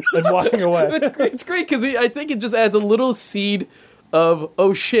 and walking away. It's great because I think it just adds a little seed of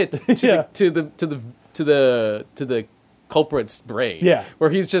oh shit to the culprit's brain. Where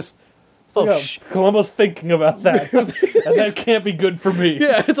he's just. Columbo's thinking about that, and that can't be good for me.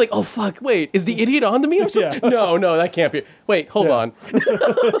 Yeah, it's like, oh fuck, wait, is the idiot on to me or something? No, that can't be. Wait, hold on.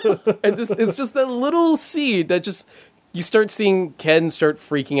 And it's just that little seed that just, you start seeing Ken start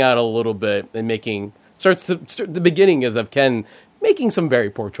freaking out a little bit and the beginning is of Ken making some very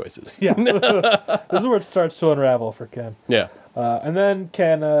poor choices. Yeah, this is where it starts to unravel for Ken. Yeah, and then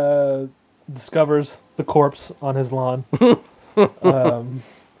Ken discovers the corpse on his lawn.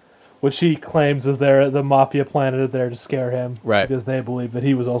 Which he claims is the mafia planted it there to scare him. Right. Because they believe that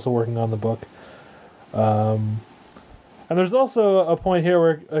he was also working on the book. And there's also a point here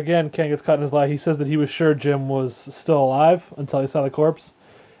where, again, Ken gets caught in his lie. He says that he was sure Jim was still alive until he saw the corpse,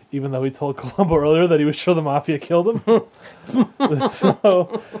 even though he told Columbo earlier that he was sure the mafia killed him.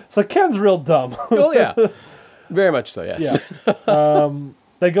 So Ken's real dumb. Oh, yeah. Very much so, yes. Yeah.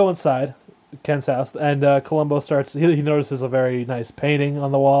 They go inside Ken's house, and Columbo starts. He notices a very nice painting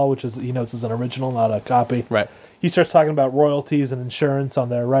on the wall, which he notes is an original, not a copy. Right. He starts talking about royalties and insurance on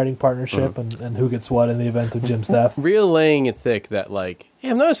their writing partnership, and who gets what in the event of Jim's death. Real laying it thick that, like, hey,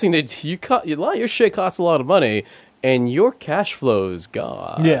 I'm noticing that your shit costs a lot of money, and your cash flow is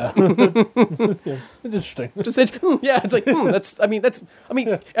gone. Yeah. It's interesting. It's like,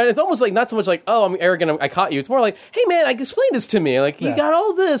 and it's almost like, not so much like, oh, I'm arrogant, I caught you. It's more like, hey man, explain this to me. Like, you got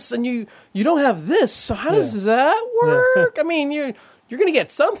all this, and you don't have this, so how does that work? I mean, you're going to get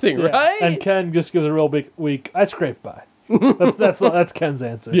something, right? And Ken just gives a real big weak, I scrape by. That's Ken's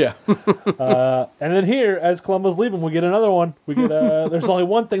answer. Yeah. And then here, as Columbo's leaving, we get another one. We get there's only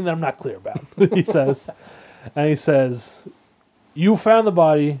one thing that I'm not clear about. He says, you found the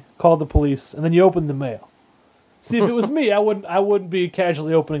body, called the police, and then you opened the mail. See, if it was me, I wouldn't be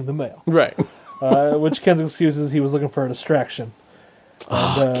casually opening the mail. Right. Which Ken's excuse is he was looking for a distraction.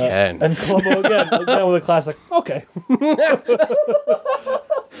 And, Ken. And Columbo again with a classic, okay.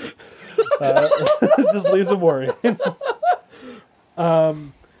 Just leaves him worrying.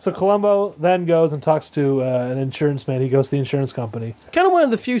 So Columbo then goes and talks to an insurance man. He goes to the insurance company. Kind of one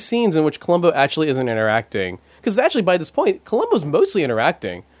of the few scenes in which Columbo actually isn't interacting. Because actually, by this point, Columbo's mostly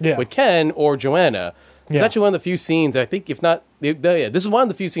interacting with Ken or Joanna. It's actually one of the few scenes, I think, if not... this is one of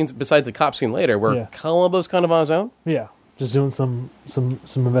the few scenes, besides the cop scene later, where Columbo's kind of on his own. Yeah, just doing some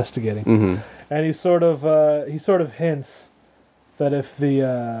investigating. Mm-hmm. And he sort of hints that if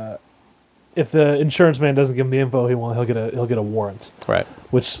the insurance man doesn't give him the info he'll get a warrant. Right.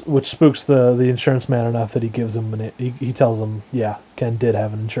 Which spooks the insurance man enough that he gives him he tells him, Ken did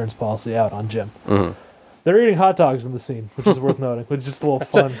have an insurance policy out on Jim. Mm-hmm. They're eating hot dogs in the scene, which is worth noting, which is just a little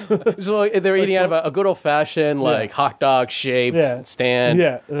fun. So they're eating out of a good old fashioned hot dog shaped stand.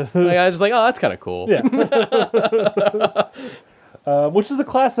 Yeah. I was like, oh, that's kind of cool. Yeah. Which is a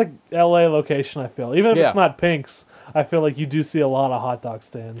classic LA location, I feel. Even if it's not Pink's, I feel like you do see a lot of hot dog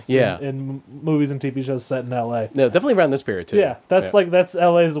stands in movies and TV shows set in LA. No, definitely around this period too. Yeah, that's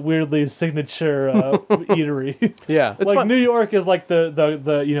LA's weirdly signature eatery. Yeah, it's like fun. New York is like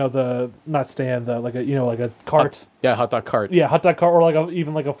the not stand, like a cart. Hot dog cart. Yeah, hot dog cart, or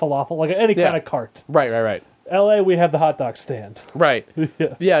even like a falafel, like any kind of cart. Right. LA, we have the hot dog stand. Right.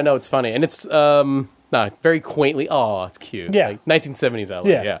 Yeah, no, it's funny, and it's very quaintly. Oh, it's cute. Yeah, like 1970s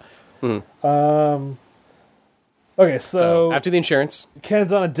LA. Yeah. Mm-hmm. Okay, so after the insurance,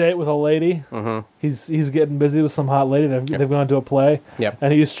 Ken's on a date with a lady. Mm-hmm. He's getting busy with some hot lady. They've gone to a play. Yep.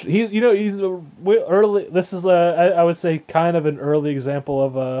 And he's early. This is I would say kind of an early example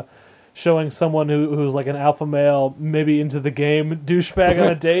of showing someone who's like an alpha male, maybe into the game douchebag on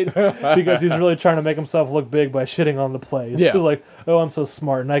a date, because he's really trying to make himself look big by shitting on the play. He's like, oh, I'm so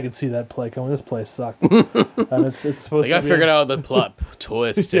smart, and I can see that play coming. This play sucked. And it's supposed to. I figured out the plot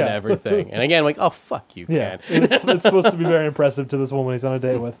twist and everything. And again, I'm like, oh fuck you, Ken. It's supposed to be very impressive to this woman he's on a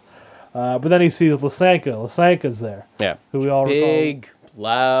date with. But then he sees Lysanka. Lysanka's there. Yeah. Who we all big,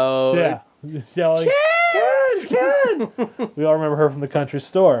 loud. Yeah. Yelling, Ken! We all remember her from the country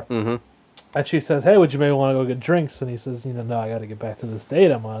store. Mm-hmm. And she says, hey, would you maybe want to go get drinks? And he says, no, I got to get back to this date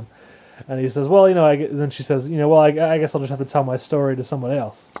I'm on. And he says, well, then she says, I guess I'll just have to tell my story to someone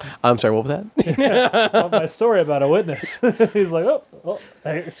else. I'm sorry, what was that? My story about a witness. He's like, oh,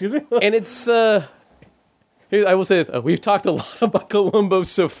 hey, excuse me? And it's... I will say this, we've talked a lot about Columbo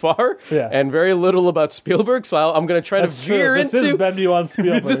so far, and very little about Spielberg, so I'm going to try to veer into... This is Benview on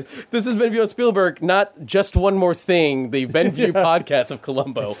Spielberg. This is Benview on Spielberg, not Just One More Thing, the Benview podcast of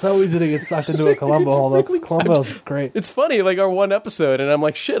Columbo. It's so easy to get sucked into a Columbo hole, though, because Columbo's great. It's funny, like our one episode, and I'm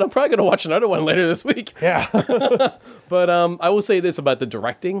like, shit, I'm probably going to watch another one later this week. Yeah. But I will say this about the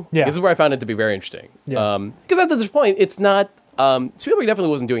directing. Yeah. This is where I found it to be very interesting. Yeah. Because at this point, it's not... Spielberg definitely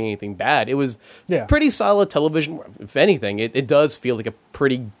wasn't doing anything bad. It was pretty solid television. If anything, it does feel like a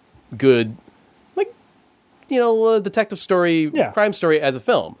pretty good, detective story, crime story as a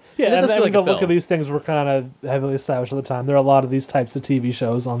film. Yeah, and it does feel like the a film. look of these things were kind of heavily established at the time. There are a lot of these types of TV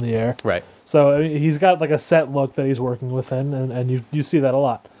shows on the air. Right. So he's got like a set look that he's working within, and you see that a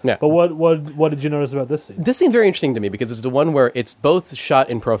lot. Yeah. But what did you notice about this scene? This scene's very interesting to me because it's the one where it's both shot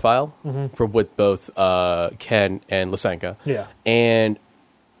in profile with both Ken and Lysanka. Yeah. And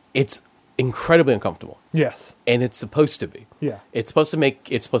it's incredibly uncomfortable. Yes. And it's supposed to be. Yeah. It's supposed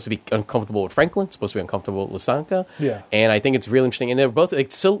to be uncomfortable with Franklin. It's supposed to be uncomfortable with Lysanka. Yeah. And I think it's really interesting. And they're both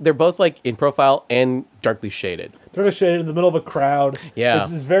in profile and darkly shaded. Darkly shaded in the middle of a crowd. Yeah.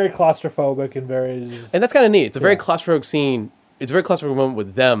 It's very claustrophobic and very... And that's kind of neat. It's a very claustrophobic scene. It's a very claustrophobic moment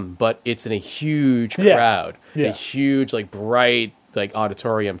with them, but it's in a huge crowd. Yeah. A huge, bright...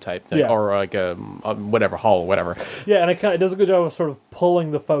 auditorium type thing, or a whatever hall or whatever. Yeah, and it does a good job of sort of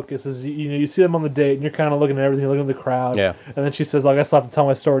pulling the focus. As you see them on the date, and you're kind of looking at everything, you're looking at the crowd. Yeah, and then she says, "I guess I'll have to tell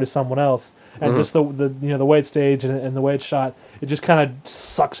my story to someone else." And just the way it's staged and the way it's shot, it just kind of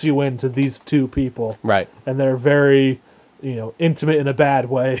sucks you into these two people. Right, and they're very intimate in a bad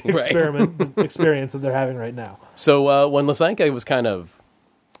way experience that they're having right now. So when Lysenko was kind of,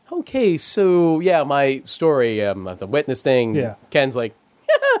 okay, so yeah, my story, the witness thing, Ken's like,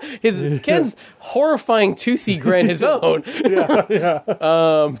 Ken's horrifying toothy grin, his own,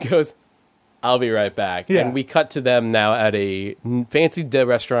 goes, I'll be right back. Yeah. And we cut to them now at a fancy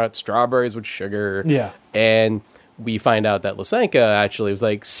restaurant, strawberries with sugar. Yeah. And we find out that Lysenko actually was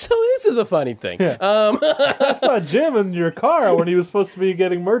like, so this is a funny thing. Yeah. I saw Jim in your car when he was supposed to be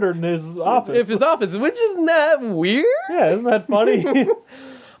getting murdered in his office. Which isn't that weird? Yeah, isn't that funny?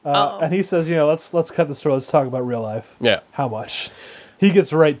 And he says, let's cut the story. Let's talk about real life. Yeah. How much? He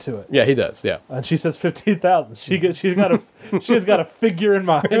gets right to it. Yeah, he does. Yeah. And she says 15,000. She has got a figure in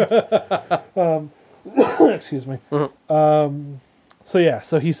mind. Excuse me. Mm-hmm.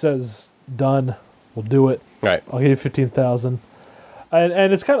 So he says, done. We'll do it. Right. I'll give you 15,000.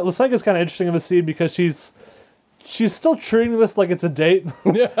 And it's Lysenko's kind of interesting of a scene because she's still treating this like it's a date.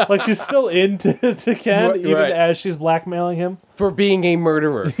 Like she's still into Ken, even as she's blackmailing him. For being a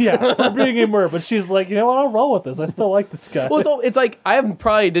murderer. Yeah, for being a murderer. But she's like, I'll roll with this. I still like this guy. Well, it's like,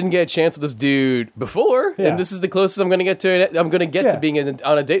 probably didn't get a chance with this dude before, and this is the closest I'm going to get to it. I'm going to get to being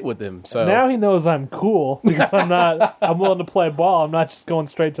on a date with him. So now he knows I'm cool because I'm willing to play ball. I'm not just going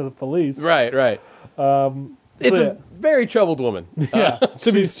straight to the police. Right. It's a very troubled woman.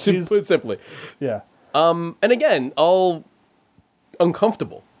 To put simply. Yeah. And again, all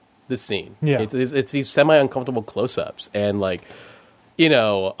uncomfortable, this scene. Yeah. It's these semi-uncomfortable close-ups. And, like,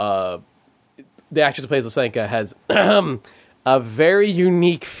 the actress who plays Lysenko has a very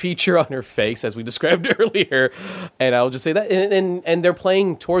unique feature on her face, as we described earlier. And I'll just say that. And they're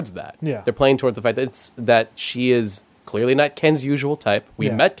playing towards that. Yeah. They're playing towards the fact that she is clearly not Ken's usual type. We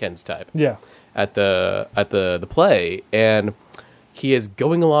met Ken's type. Yeah. At the play, and he is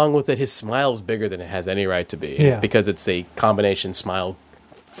going along with it. His smile is bigger than it has any right to be. It's because it's a combination smile.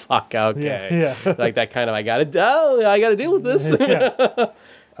 Fuck, okay. Yeah. Like that kind of, I gotta deal with this. Yeah.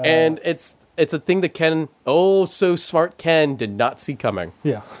 And it's a thing that Ken, so smart Ken, did not see coming.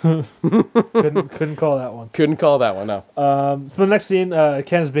 Yeah. couldn't call that one. Couldn't call that one, no. So the next scene,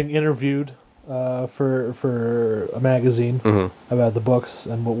 Ken is being interviewed for a magazine about the books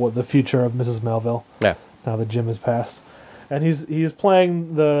and what the future of Mrs. Melville. Yeah. Now that Jim has passed, and he's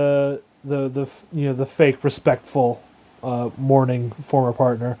playing the fake respectful mourning former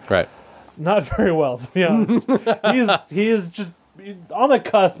partner. Right. Not very well, to be honest. he is just on the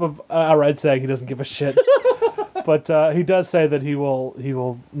cusp of outright saying he doesn't give a shit. But he does say that he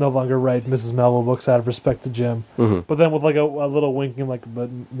will no longer write Mrs. Melville books out of respect to Jim. Mm-hmm. But then with like a little winking, like,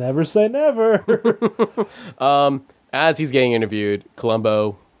 but never say never. As he's getting interviewed,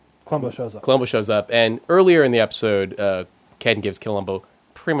 Columbo shows up, and earlier in the episode, Ken gives Columbo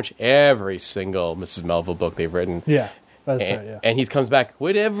pretty much every single Mrs. Melville book they've written. Yeah. That's right, yeah. And he comes back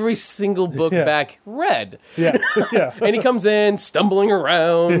with every single book back read. Yeah, yeah. And he comes in stumbling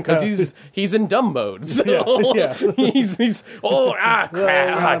around because he's in dumb mode. So he's crap.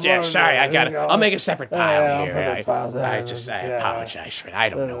 Sorry, I'll make a separate pile here. I apologize for that. I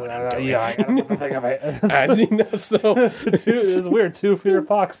don't know what I'm doing. I gotta put the thing away. So it's weird. 2 Peter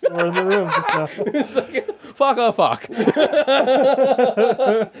Parks were in the room just now. It's like, fuck.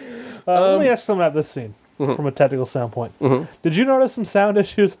 Let me ask something about this scene. From a technical standpoint. Did you notice some sound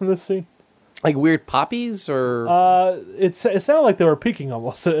issues in this scene? Like weird poppies, or it sounded like they were peaking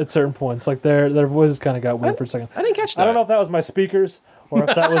almost at certain points. Like their voices kind of got weird for a second. I didn't catch that. I don't know if that was my speakers or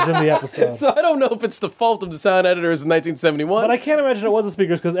if that was in the episode. So I don't know if it's the fault of the sound editors in 1971. But I can't imagine it was the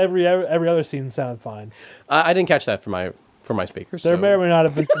speakers because every other scene sounded fine. I didn't catch that from my speakers. There may or may not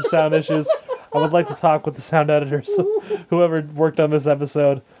have been some sound issues. I would like to talk with the sound editors, whoever worked on this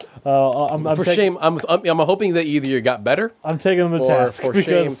episode. I'm hoping that either you got better. I'm taking them to task. For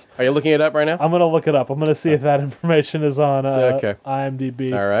shame. Are you looking it up right now? I'm going to look it up. I'm going to see if that information is on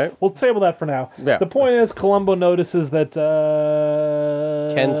IMDb. All right. We'll table that for now. Yeah. The point is, Columbo notices that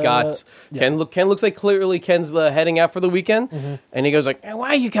Ken looks like clearly Ken's heading out for the weekend, and he goes like,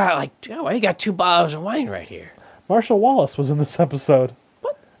 "Why you got 2 bottles of wine right here?" Marshall Wallace was in this episode.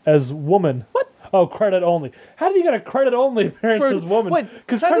 What? As woman. What? Oh, credit only. How did you get a credit only appearance as woman?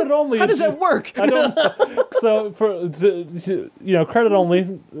 Because credit only. How does that work? I don't. So credit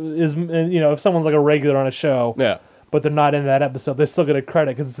only is if someone's like a regular on a show. Yeah. But they're not in that episode, they still get a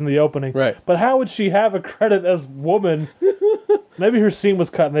credit because it's in the opening. Right. But how would she have a credit as woman? Maybe her scene was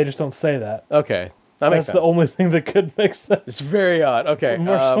cut and they just don't say that. Okay. That's the only thing that could make sense. It's very odd. Okay.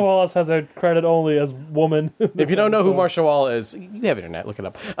 Marsha Wallace has a credit only as woman. If you don't know who Marsha Wallace is, you have internet. Look it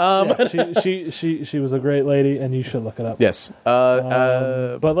up. She was a great lady, and you should look it up. Yes.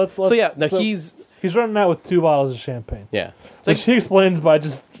 But let's. So yeah, no, he's running out with 2 bottles of champagne. Yeah. It's like she explains by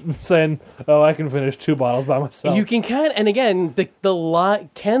just saying, "Oh, I can finish 2 bottles by myself." You can and again,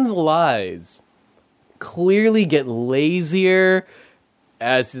 Ken's lies clearly get lazier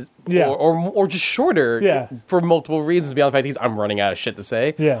as or just shorter for multiple reasons beyond the fact I'm running out of shit to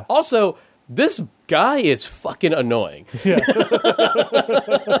say. Yeah. Also, this guy is fucking annoying. Yeah.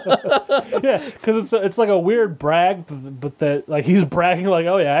 Because it's like a weird brag, but that like he's bragging like,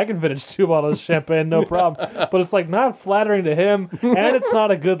 "Oh yeah, I can finish 2 bottles of champagne, no problem." But it's like not flattering to him, and it's not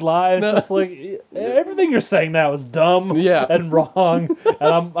a good lie. It's just like everything you're saying now is dumb and wrong,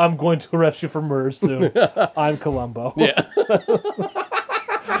 and I'm going to arrest you for murder soon. I'm Columbo. Yeah.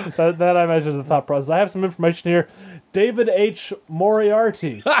 that I imagine is the thought process. I have some information here. David H.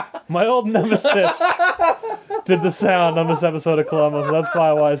 Moriarty, my old nemesis, did the sound on this episode of Columbo, so that's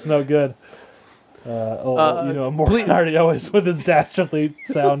probably why it's no good. Moriarty always with his dastardly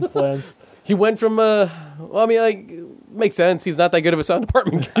sound plans. He went from, makes sense. He's not that good of a sound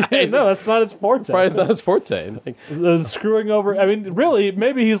department guy. No, that's not his forte. Probably not his forte. Screwing over. I mean, really,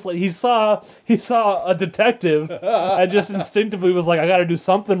 maybe he saw a detective and just instinctively was like, I got to do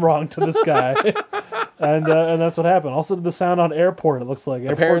something wrong to this guy, and that's what happened. Also, did the sound on Airport. It looks like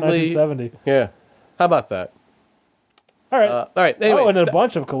Airport apparently, 1970. Yeah, how about that? All right. All right. Anyway, and a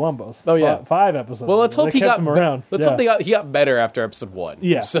bunch of Columbos. Oh yeah, 5 episodes. Well, let's hope he got him around. Let's hope he got better after episode 1.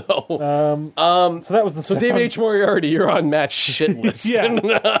 Yeah. So, so that was the. So David H. Moriarty, you're on Matt's shit list. Yeah. You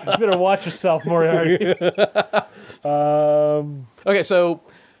better watch yourself, Moriarty. Okay, so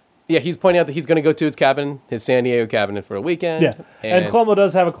yeah, he's pointing out that he's going to go to his cabin, his San Diego cabin, for a weekend. Yeah, and Columbo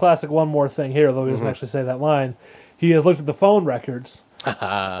does have a classic one more thing here, though he doesn't actually say that line. He has looked at the phone records.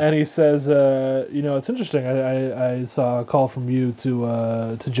 And he says, it's interesting. I saw a call from you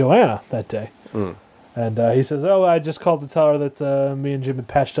to Joanna that day. And he says, I just called to tell her that me and Jim had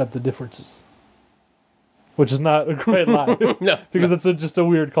patched up the differences. Which is not a great lie. No. Because it's just a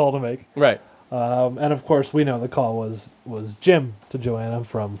weird call to make. Right. And of course, we know the call was Jim to Joanna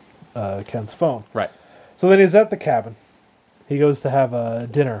from Ken's phone. Right. So then he's at the cabin. He goes to have a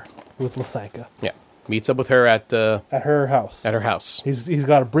dinner with Lysanka. Yeah. Meets up with her at her house. At her house. He's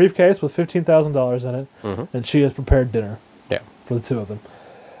got a briefcase with $15,000 in it, and she has prepared dinner. Yeah. For the 2 of them.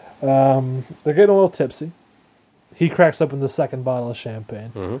 They're getting a little tipsy. He cracks open the second bottle of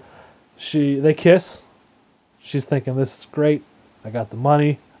champagne. They kiss. She's thinking, "This is great. I got the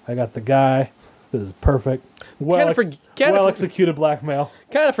money. I got the guy. This is perfect." Well executed blackmail.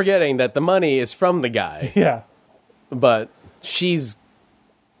 Kind of forgetting that the money is from the guy. Yeah. But she's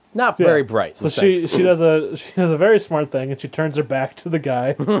not very bright. So she does a very smart thing, and she turns her back to the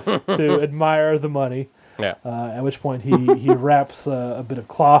guy to admire the money. Yeah. At which point he wraps a bit of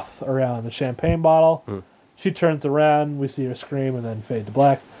cloth around the champagne bottle. She turns around. We see her scream and then fade to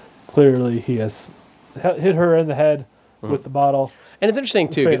black. Clearly, he has hit her in the head with the bottle. And it's interesting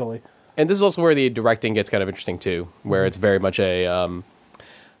too. Fatally. And this is also where the directing gets kind of interesting too, where it's very much a. I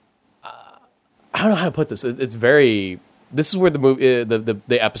don't know how to put this. It's very. This is where the movie,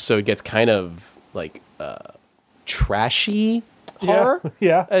 the episode gets kind of like trashy horror.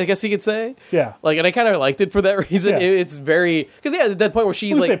 Yeah, I guess you could say. Yeah, like, and I kind of liked it for that reason. Yeah. It's very because at that point where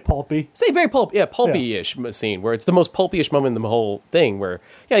she say pulpy, very pulpy-ish scene where it's the most pulpy-ish moment in the whole thing. Where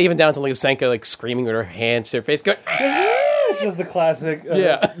even down to like Lysanka like screaming with her hands to her face, going. It's just the classic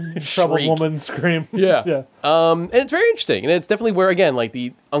troubled woman scream. Yeah. And it's very interesting, and it's definitely where again like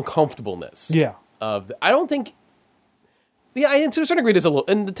the uncomfortableness. Yeah. I don't think. Yeah, to a certain degree, there's a little,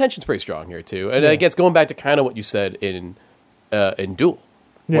 and the tension's pretty strong here too. And I guess going back to kind of what you said in Duel,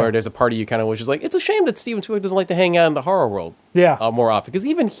 where there's a part of you kind of which is like, it's a shame that Steven Spielberg doesn't like to hang out in the horror world, more often. Because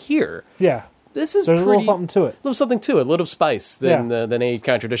even here, this is there's a little something to it, a little spice than a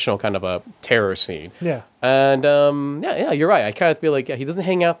kind of traditional kind of a terror scene. Yeah, and you're right. I kind of feel like he doesn't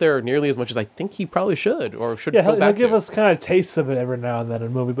hang out there nearly as much as I think he probably should or should. Yeah, go back he'll give us kind of tastes of it every now and then in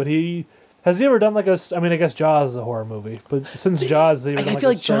a movie, but Has he ever done like a? I mean, I guess Jaws is a horror movie, but since Jaws, I feel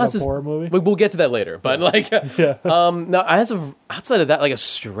like Jaws is a horror movie. We'll get to that later, but now outside of that, like a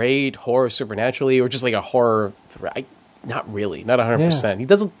straight horror supernaturally, or just like a horror, not really, not 100%. He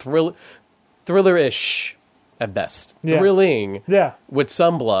doesn't thriller-ish at best, thrilling, with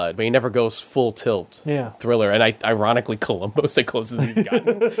some blood, but he never goes full tilt, thriller. And ironically, Columbo stay close as he's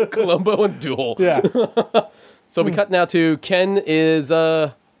gotten. Columbo and Duel, So we cut now to Ken is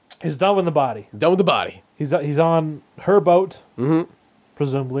He's done with the body. Done with the body. He's on her boat. For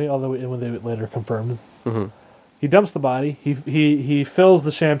presumably, although when they later confirmed. Mm-hmm. He dumps the body. He fills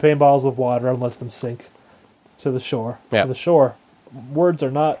the champagne bottles with water and lets them sink to the shore. Yeah. To the shore. Words are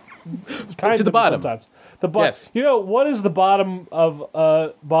not kind to the bottom. Sometimes. Yes. You know, what is the bottom of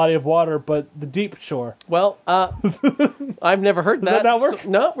a body of water but the deep shore? Well, I've never heard that. Does that not work?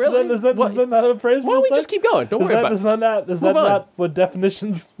 No, really? Is that not a phrase? Why don't we just keep going? Don't worry about it. Is that not what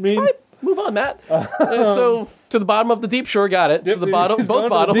definitions mean? Right. Move on, Matt. So, to the bottom of the deep shore, got it. To the bottom, both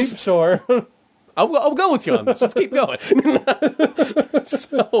bottles. To the deep shore. I'll go with you on this. Let's keep going.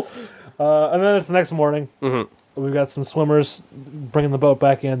 So, and then it's the next morning. Mm-hmm. We've got some swimmers bringing the boat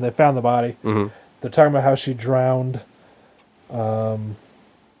back in. They found the body. Mm-hmm. They're talking about how she drowned.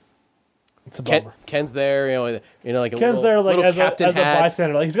 It's a bummer. Ken's there, like Ken's there, like as a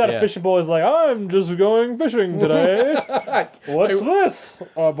bystander. Like he's got a fishing pole. He's like, I'm just going fishing today. What's this?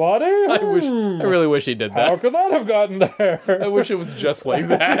 A body? I really wish he did that. How could that have gotten there? I wish it was just like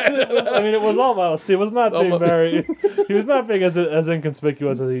that. It was almost. He was not being very. He was not being as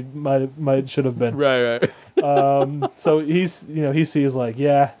inconspicuous as he should have been. Right. So he sees like,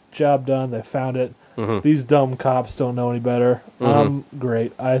 yeah, job done. They found it. Mm-hmm. These dumb cops don't know any better.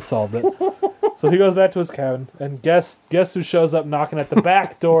 Great. I solved it. So he goes back to his cabin, and guess who shows up knocking at the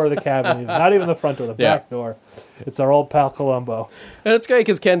back door of the cabin? Not even the front door, the back door. It's our old pal Columbo. And it's great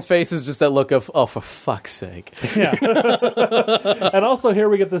because Ken's face is just that look of, oh, for fuck's sake. Yeah. And also here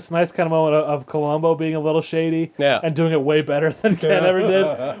we get this nice kind of moment of Columbo being a little shady and doing it way better than Ken ever did,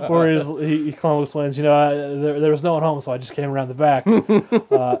 where Columbo explains, there was no one home, so I just came around the back.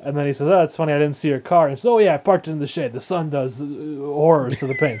 And then he says, it's funny, I didn't see your car. And he says, oh, yeah, I parked it in the shade. The sun does horrors to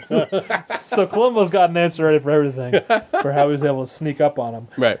the paint. So Columbo's got an answer ready for everything, for how he was able to sneak up on him.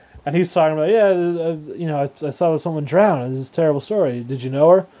 Right. And he's talking about, I saw this woman drown. It's a terrible story. Did you know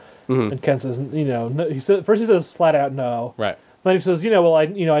her? Mm-hmm. And Ken says, no. He says flat out no. Right. Then he says, I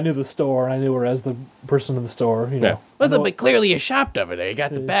knew the store, and I knew her as the person in the store, Yeah. But clearly you shopped over there. You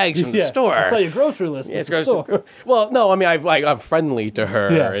got the bags from the store. I saw your grocery list at the store. Well, no, I mean, I'm friendly to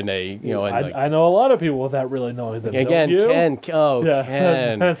her in a, I know a lot of people without really knowing them. Again, Ken.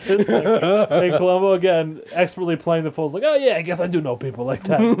 Ken. That's his thing. And Columbo, again, expertly playing the fool, like, oh, yeah, I guess I do know people like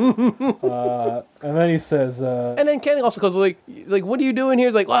that. And then he says... and then Ken also goes, like, what are you doing here?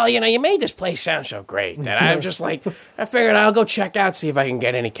 He's like, well, you made this place sound so great. And I'm just like, I figured I'll go check out, see if I can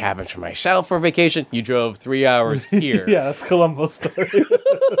get any cabins for myself for vacation. You drove 3 hours here. Yeah, that's Columbo's story.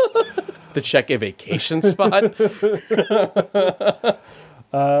 To check a vacation spot.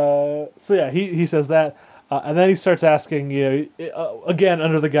 He says that. And then he starts asking, again,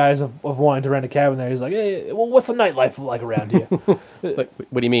 under the guise of wanting to rent a cabin there, he's like, hey, well, what's the nightlife like around here? Like,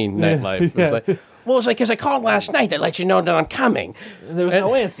 what do you mean, nightlife? Yeah. It's like, because I called last night to let you know that I'm coming. And there was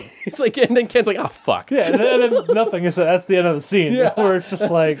no answer. He's like, and then Ken's like, oh, fuck. Yeah, and then nothing. That's the end of the scene. Yeah. Where it's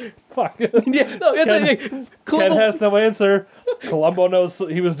just like, fuck. Yeah, no, Ken has no answer. Columbo knows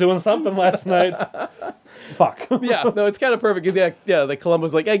he was doing something last night. Fuck. Yeah, no, it's kind of perfect because like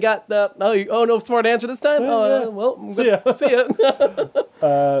Columbo's like, I got the no smart answer this time. Well, see ya.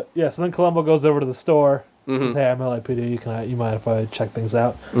 So then Columbo goes over to the store. Says, hey, I'm LAPD. You mind if I check things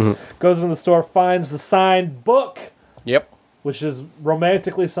out? Mm-hmm. Goes into the store, finds the signed book. Yep. Which is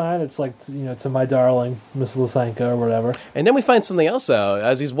romantically signed. It's like, to my darling, Miss Lysenko or whatever. And then we find something else out.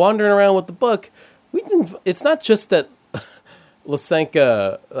 As he's wandering around with the book, it's not just that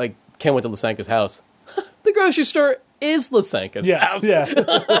Lysenko, like, Ken went to Lysenko's house. The grocery store is Lysenko's house. Yeah.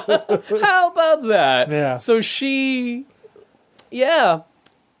 How about that? Yeah. So she... Yeah.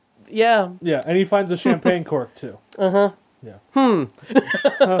 Yeah, and he finds a champagne cork too. Yeah. So,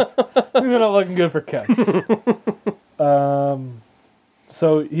 things are not looking good for Ken.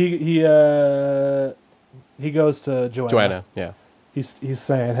 So he goes to Joanna. Yeah. He's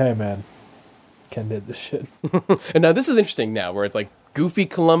saying, "Hey, man, Ken did this shit." And now this is interesting. Now where it's like goofy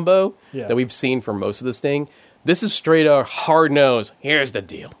Columbo that we've seen for most of this thing. This is straight up hard nose. Here's the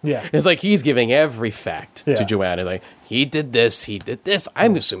deal. Yeah. It's like he's giving every fact to Joanna. Like, he did this.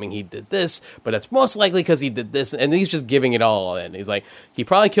 I'm assuming he did this, but that's most likely because he did this. And he's just giving it all in. He's like, he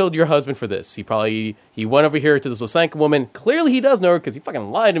probably killed your husband for this. He went over here to this Lysenko woman. Clearly he does know her because he fucking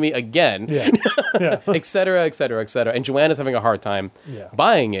lied to me again. Yeah. Et cetera, et cetera, et cetera. And Joanna's having a hard time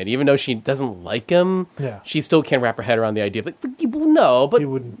buying it. Even though she doesn't like him, she still can't wrap her head around the idea of like, no, but he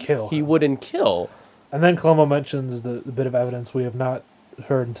wouldn't kill. He wouldn't kill. And then Columbo mentions the bit of evidence we have not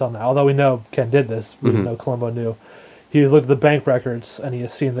heard until now. Although we know Ken did this, we know Columbo knew. He has looked at the bank records, and he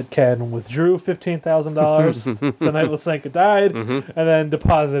has seen that Ken withdrew $15,000 the night Lysenko died, and then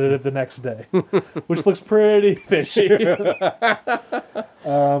deposited it the next day, which looks pretty fishy.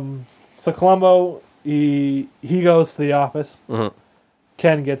 So Columbo, he goes to the office.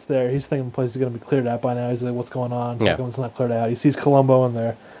 Ken gets there. He's thinking the place is going to be cleared out by now. He's like, what's going on? Yeah. It's not cleared out. He sees Columbo in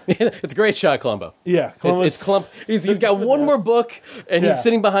there. It's a great shot, Columbo. Yeah, it's Columbo. He's got one more book, and he's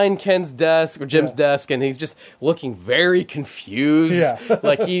sitting behind Ken's desk or Jim's desk, and he's just looking very confused. Yeah.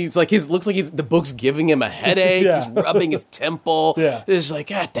 looks like the book's giving him a headache. Yeah. He's rubbing his temple. Yeah. It's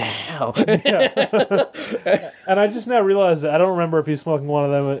like, what the hell? And I just now realized that I don't remember if he's smoking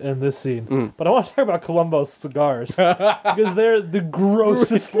one of them in this scene, but I want to talk about Columbo's cigars because they're the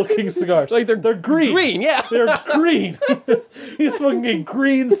grossest looking cigars. Like they're green. Green, yeah. They're green. He's smoking a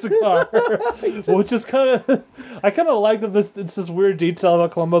green cigar, which is kind of. I kind of like that. It's this weird detail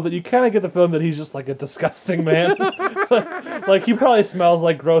about Columbo that you kind of get the feeling that he's just like a disgusting man. like he probably smells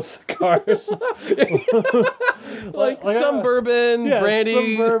like gross cigars. like some bourbon,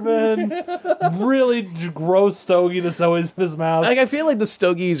 brandy, some bourbon, really gross stogie that's always in his mouth. Like I feel like the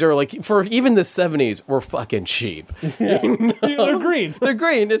stogies are like for even the 70s were fucking cheap. Yeah. They're green. They're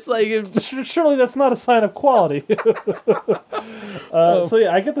green. It's like surely that's not a sign of quality. So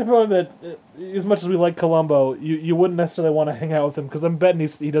yeah, I get the feeling that as much as we like Columbo, you wouldn't necessarily want to hang out with him because I'm betting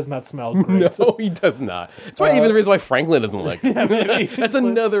he does not smell great. No, he does not. It's probably even the reason why Franklin doesn't like him. Yeah, that's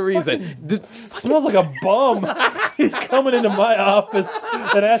another reason. Smells like a bum. He's coming into my office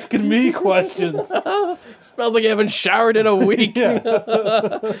and asking me questions. Smells like you haven't showered in a week.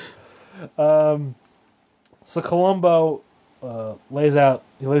 So Columbo lays out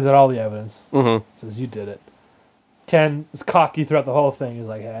all the evidence. Mm-hmm. Says you did it. Ken is cocky throughout the whole thing. He's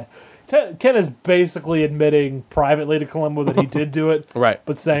like, hey. Ken is basically admitting privately to Columbo that he did do it, right?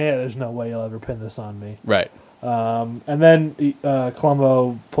 But saying, "Yeah, there's no way you'll ever pin this on me." Right. And then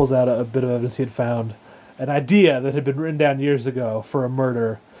Columbo pulls out a bit of evidence he had found, an idea that had been written down years ago for a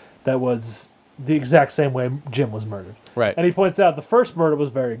murder that was the exact same way Jim was murdered. Right. And he points out the first murder was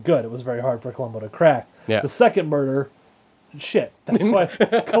very good. It was very hard for Columbo to crack. Yeah. The second murder, shit. That's why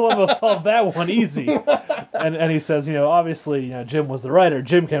Columbo solved that one easy. And he says, obviously, Jim was the writer.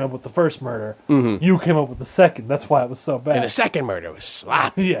 Jim came up with the first murder. Mm-hmm. You came up with the second. That's why it was so bad. And the second murder was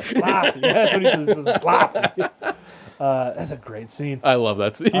sloppy. Yeah, sloppy. That's what he says, sloppy. That's a great scene. I love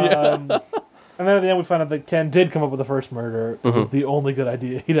that scene. And then at the end, we find out that Ken did come up with the first murder. It was the only good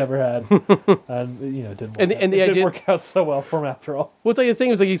idea he'd ever had, and it didn't work. It didn't work out so well for him after all. Well, the thing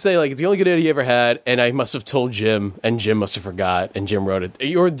was, like you say, like it's the only good idea he ever had, and I must have told Jim, and Jim must have forgot, and Jim wrote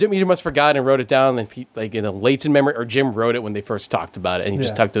it, or Jim either must have forgot and wrote it down, and like in a latent memory, or Jim wrote it when they first talked about it, and he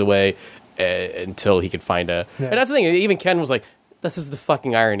just tucked it away until he could find a. Yeah. And that's the thing. Even Ken was like, "This is the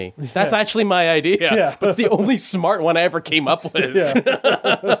fucking irony. That's actually my idea. But it's the only smart one I ever came up with."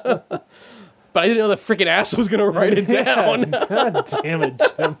 Yeah. But I didn't know the freaking ass was going to write it down. God damn it,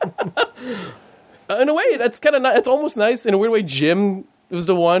 Jim. In a way, that's kind of it's almost nice. In a weird way, Jim was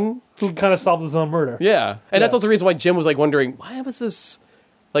the one who kind of solved his own murder. Yeah, and that's also the reason why Jim was like wondering, why was this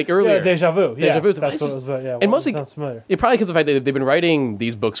like earlier? Yeah, deja vu. Deja vu. That's what it was about. Yeah, and mostly, sounds familiar. Probably because of the fact that they've been writing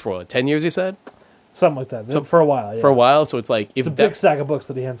these books for 10 years. You said something like that. So, for a while. Yeah. For a while, so it's like it's a big stack of books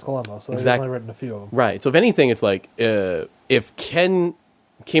that he hands Columbo. So he's only written a few of them. Right. So if anything, it's like if Ken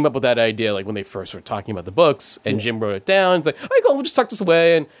came up with that idea like when they first were talking about the books and Jim wrote it down, it's like, all right, cool, we'll just tuck this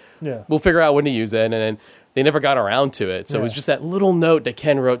away and we'll figure out when to use it. And then they never got around to it. So it was just that little note that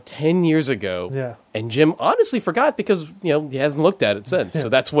Ken wrote 10 years ago. Yeah. And Jim honestly forgot because, he hasn't looked at it since. Yeah. So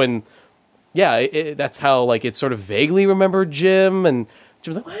that's when, that's how like it sort of vaguely remembered Jim, and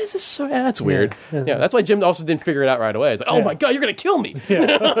Jim was like, why is this so, that's weird. Yeah. That's why Jim also didn't figure it out right away. It's like, oh my God, you're going to kill me.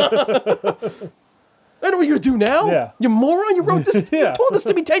 Yeah. I know what you're going to do now. Yeah. You moron. You wrote this. You told this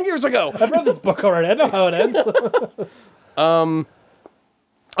to me 10 years ago. I read this book already. I know how it ends.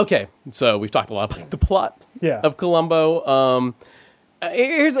 Okay. So we've talked a lot about the plot of Columbo.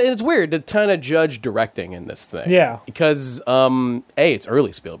 It's weird to kind of judge directing in this thing. Yeah. Because, it's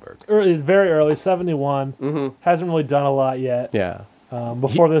early Spielberg. It's very early, 71. Mm-hmm. Hasn't really done a lot yet. Yeah.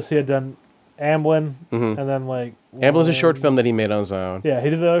 Before this, he had done Amblin. Mm-hmm. And then, like... Amblin's a short film that he made on his own. Yeah,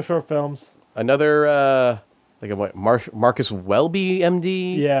 he did the other short films. Another, Marcus Welby,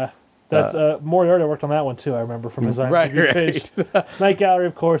 MD? Yeah. That's Moriarty worked on that one, too, I remember, from his IMDb page. Night Gallery,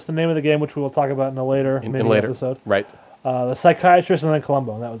 of course, The Name of the Game, which we will talk about in a later episode. Right. The Psychiatrist, and then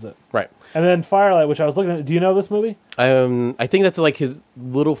Columbo, and that was it. Right. And then Firelight, which I was looking at. Do you know this movie? I think that's like his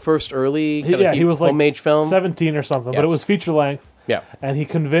little first early he was homemade film. 17 or something, but it was feature length. Yeah. And he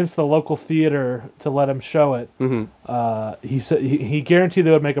convinced the local theater to let him show it. Mm-hmm. He said he guaranteed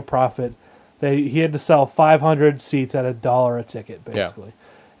they would make a profit. He had to sell 500 seats at $1 a ticket, basically. Yeah.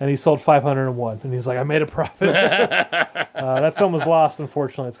 And he sold 501. And he's like, I made a profit. That film was lost,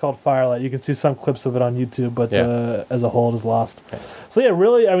 unfortunately. It's called Firelight. You can see some clips of it on YouTube, but as a whole, it is lost. Okay. So, yeah,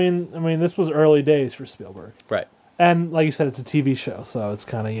 really, I mean, this was early days for Spielberg. Right. And like you said, it's a TV show, so it's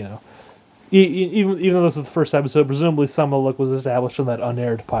kind of, you know, even though this was the first episode, presumably some of the look was established in that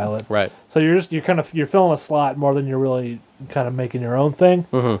unaired pilot. Right. So you're filling a slot more than you're really kind of making your own thing.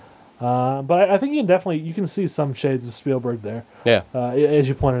 Mm-hmm. But I think you can see some shades of Spielberg there. Yeah. As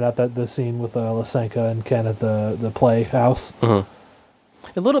you pointed out, that the scene with Lysenko and Ken at the playhouse.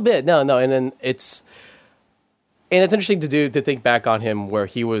 Mm-hmm. A little bit, no, and then it's interesting to think back on him where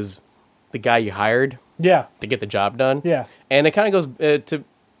he was the guy you hired. Yeah. To get the job done. Yeah. And it kind of goes to.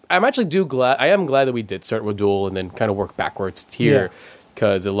 I am glad that we did start with Duel and then kind of work backwards here,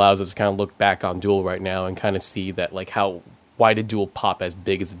 because it allows us to kind of look back on Duel right now and kind of see that like why did Duel pop as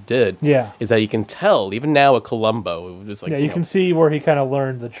big as it did? Yeah. Is that you can tell even now at Columbo, it was like you can see where he kind of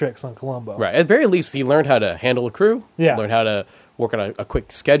learned the tricks on Columbo. Right. At the very least, he learned how to handle a crew. Yeah. Learned how to work on a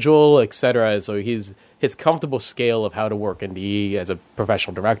quick schedule, etc. So his comfortable scale of how to work in DE as a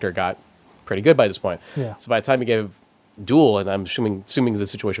professional director got pretty good by this point. Yeah. So by the time he gave Duel, and I'm assuming the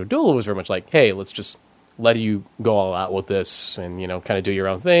situation with Duel was very much like, hey, let's just let you go all out with this and, you know, kind of do your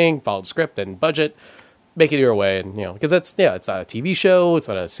own thing, follow the script and budget, make it your way. And, you know, because it's not a TV show, it's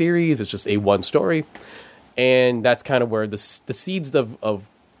not a series, it's just a one story. And that's kind of where the seeds of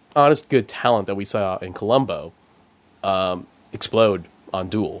honest, good talent that we saw in Columbo explode on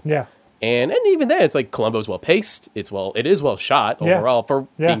Duel. Yeah. And even then, it's like Columbo's well paced. It is well shot overall for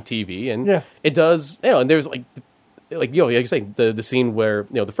being TV, and it does. You know, and there's like you say the scene where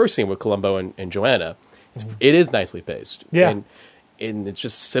the first scene with Columbo and Joanna, it is nicely paced. Yeah. And it's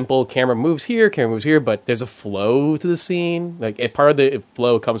just simple camera moves here, but there's a flow to the scene. Like part of the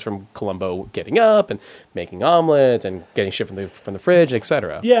flow comes from Columbo getting up and making omelet and getting shit from the fridge,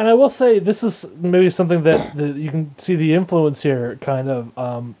 etc. Yeah, and I will say this is maybe something that you can see the influence here. Kind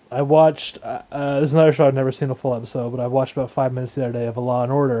of, I watched. There's another show I've never seen a full episode, but I watched about 5 minutes the other day of a Law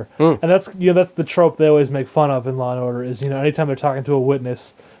and Order, and that's the trope they always make fun of in Law and Order is anytime they're talking to a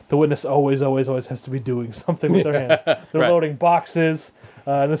witness. The witness always has to be doing something with their hands. They're loading boxes.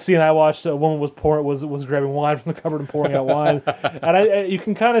 In the scene I watched, a woman was grabbing wine from the cupboard and pouring out wine. And you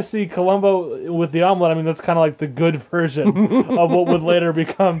can kind of see Columbo with the omelet. I mean, that's kind of like the good version of what would later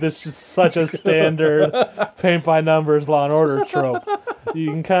become this just such a standard paint by numbers Law and Order trope. You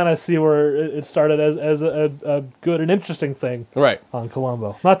can kind of see where it started as a good and interesting thing on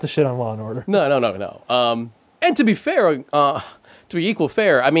Columbo. Not to shit on Law and Order. No. And to be fair, to be equal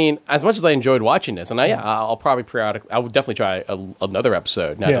fair, I mean, as much as I enjoyed watching this, and I'll probably I will definitely try another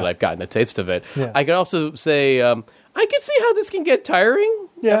episode now that I've gotten a taste of it. Yeah. I could also say I can see how this can get tiring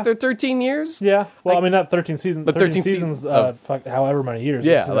after 13 years. Yeah, well, I mean, not 13 seasons, but 13 seasons however many years.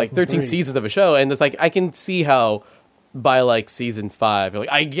 Yeah, like 13 seasons of a show, and it's like I can see how by like season 5, you're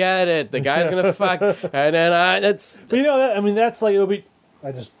like, I get it, the guy's gonna fuck, and then that's. But that's like it'll be.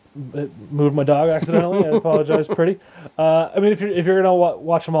 I just moved my dog accidentally. I apologize, pretty. I mean, if you're gonna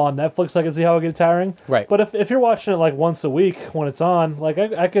watch them all on Netflix, I can see how it get tiring. Right. But if you're watching it like once a week when it's on, like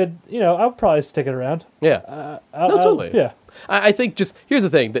I could, I'll probably stick it around. Yeah. Totally. Yeah. I think just here's the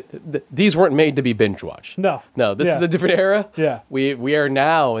thing that these weren't made to be binge watched. No. This is a different era. Yeah. We are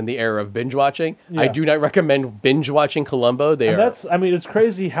now in the era of binge watching. Yeah. I do not recommend binge watching Columbo. It's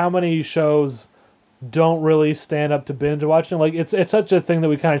crazy how many shows don't really stand up to binge watching. Like it's such a thing that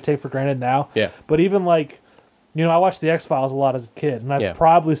we kind of take for granted now. Yeah. But even like, I watched the X-Files a lot as a kid, and I've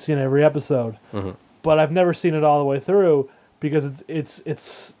probably seen every episode, but I've never seen it all the way through because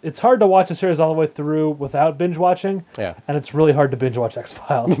it's hard to watch a series all the way through without binge watching. Yeah. And it's really hard to binge watch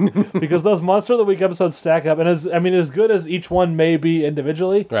X-Files because those Monster of the Week episodes stack up, and as good as each one may be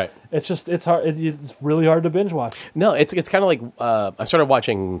individually, right? It's hard. It's really hard to binge watch. No, it's kind of like I started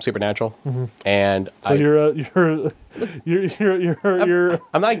watching Supernatural, and so you're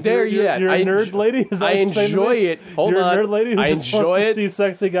I'm not there yet. You're a nerd lady. I enjoy it. Hold on, you're a nerd lady who just wants to see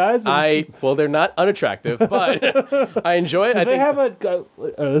sexy guys. Well, they're not unattractive, but I enjoy it. So they have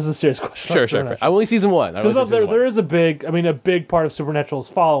this is a serious question. Sure. I'm only season 1. There is a big part of Supernatural's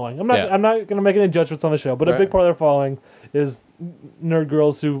following. I'm not going to make any judgments on the show, but a big part of their following is nerd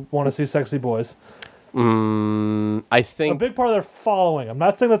girls who want to see sexy boys. I think a big part of their following. I'm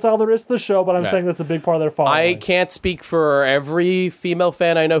not saying that's all there is to the show, but I'm saying that's a big part of their following. I can't speak for every female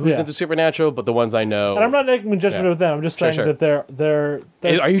fan I know who's into Supernatural, but the ones I know, and I'm not making a judgment of them. I'm just saying that they're.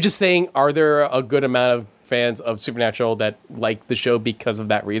 Are you just saying are there a good amount of fans of Supernatural that like the show because of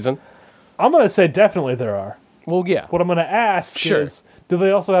that reason? I'm going to say definitely there are. Well, yeah. What I'm going to ask is, do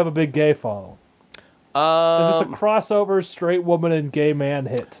they also have a big gay following? Is this a crossover straight woman and gay man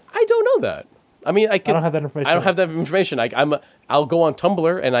hit? I don't know that. I mean, I don't have that information. I don't have that information. I'll go on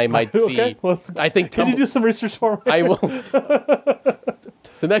Tumblr and I might see. Okay, I think. Can you do some research for me? I will.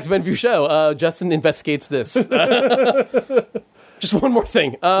 The next Benview show, Justin investigates this. Just one more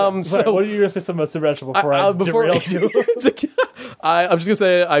thing. Sorry, so what are you going to say something about Supernatural before I derailed you? I'm just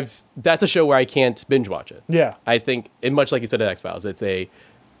going to say that's a show where I can't binge watch it. Yeah. I think, and much like you said at X-Files, I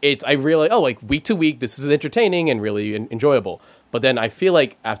really, like week to week, this is entertaining and really enjoyable. But then I feel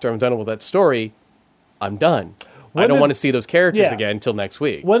like after I'm done with that story, I'm done. I don't want to see those characters again until next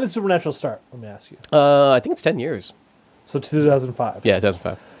week. When did Supernatural start? Let me ask you. I think it's 10 years. So 2005. Yeah,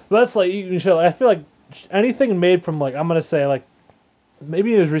 2005. But that's like, I feel like anything made from like, I'm going to say like,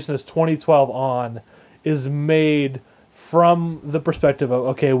 maybe as recent as 2012 on, is made from the perspective of,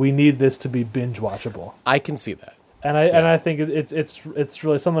 okay, we need this to be binge watchable. I can see that. And I think it's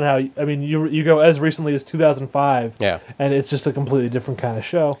really something how, I mean, you go as recently as 2005, and it's just a completely different kind of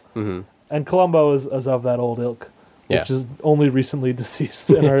show. Mm-hmm. And Columbo is of that old ilk, which is only recently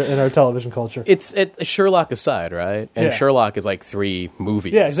deceased in our television culture. It's Sherlock aside, right? And Sherlock is like 3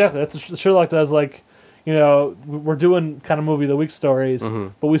 movies. Yeah, exactly. That's Sherlock does, like, we're doing kind of movie of the week stories,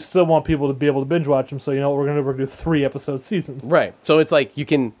 but we still want people to be able to binge watch them. So we're going to do 3 episode seasons. Right. So it's like you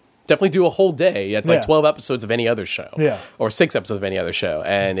can definitely do a whole day. It's like 12 episodes of any other show. Yeah. Or 6 episodes of any other show.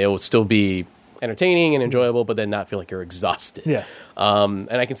 And it will still be entertaining and enjoyable, but then not feel like you're exhausted. Yeah.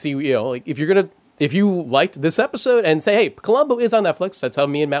 And I can see, like if you liked this episode and say, hey, Columbo is on Netflix. That's how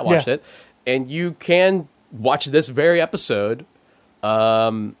me and Matt watched it. And you can watch this very episode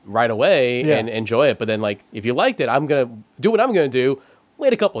right away and enjoy it. But then, like, if you liked it, I'm going to do what I'm going to do.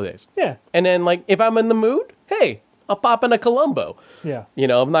 Wait a couple of days. Yeah. And then, like, if I'm in the mood, hey, I'll pop in a Columbo. Yeah.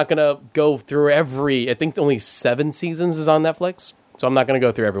 I'm not going to go through I think only 7 seasons is on Netflix. So I'm not going to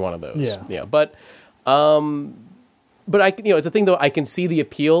go through every one of those. Yeah. But I, it's a thing though. I can see the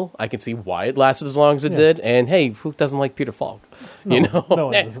appeal. I can see why it lasted as long as it did. And hey, who doesn't like Peter Falk?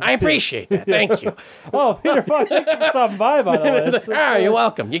 No I appreciate that. Thank you. Oh, Peter Falk, thank you for stopping by the way. You're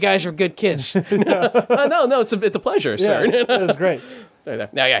welcome. You guys are good kids. No, it's a pleasure, sir. It was great.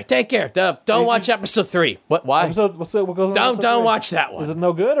 Now, take care. Don't watch episode 3. What? Why? What goes on? Don't watch that one. Is it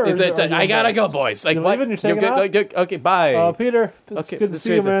no good, or I gotta go, boys? Like, what? You're taking off? Okay, bye. Peter, it's good to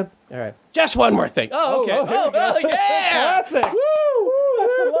see you, man. All right. Just one more thing. Oh, okay. Yeah. Classic. Woo!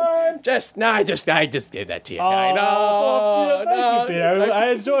 That's the line. I just gave that to you. I know. Thank you, Peter.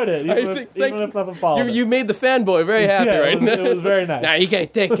 I enjoyed it, even if nothing followed. You made the fanboy very happy right now. It was very nice. Now you can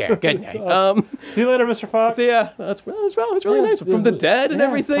take care. Good night. See you later, Mr. Fox. See ya. That's really nice. From the dead and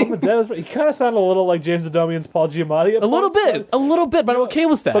everything. From the dead. He kind of sounded a little like James Adomian's Paul Giamatti. A little bit, but I'm okay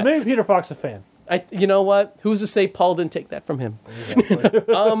with that. But maybe Peter Fox a fan. You know what? Who's to say Paul didn't take that from him?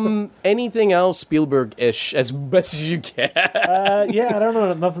 Exactly. Anything else Spielberg-ish as best as you can? I don't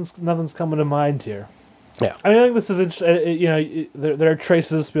know. Nothing's coming to mind here. Yeah, I mean, I think this is there are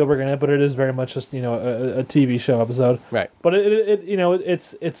traces of Spielberg in it, but it is very much just a TV show episode, right? But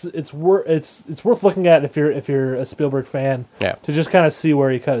it's worth looking at if you're a Spielberg fan, to just kind of see where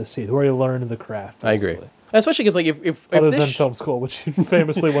he cut his teeth, where he learned the craft. Basically. I agree. Especially because, like, if other than film school, which he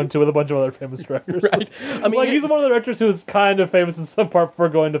famously went to with a bunch of other famous directors, right? I mean, like he's one of the directors who was kind of famous in some part for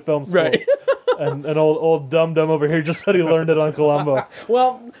going to film school, right? And an old dum over here just said he learned it on Columbo.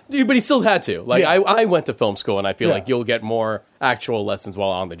 Well, but he still had to. Like, I went to film school, and I feel like you'll get more actual lessons while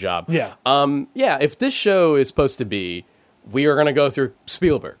on the job. Yeah. If this show is supposed to be, we are going to go through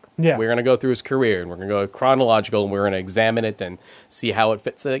Spielberg. Yeah. We're going to go through his career, and we're going to go chronological, and we're going to examine it and see how it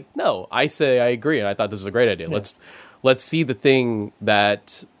fits. Like, no, I say I agree, and I thought this is a great idea. Yeah. Let's see the thing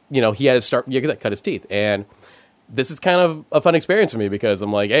that, he had to start, cut his teeth. And this is kind of a fun experience for me because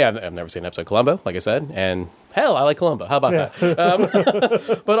I'm like, hey, I've never seen an episode of Columbo, like I said, and hell, I like Columbo. How about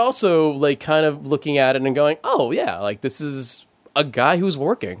that? But also, like, kind of looking at it and going, oh, yeah, like, this is a guy who's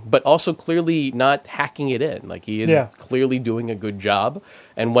working, but also clearly not hacking it in. Like, he is clearly doing a good job,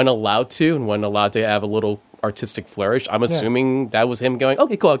 and when allowed to have a little artistic flourish, I'm assuming that was him going,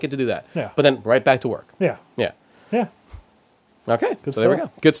 okay, cool, I'll get to do that. Yeah. But then right back to work. Yeah. Okay, so there we go.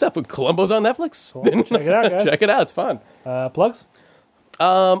 Good stuff. Columbo's on Netflix. Cool. Check it out, guys. Check it out. It's fun. Plugs?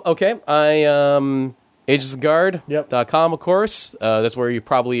 Okay. agentsofguard.com, of course. That's where you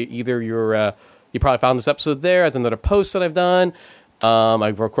probably you probably found this episode there as another post that I've done. I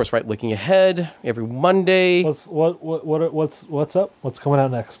of course write Looking Ahead every Monday. What's up? What's coming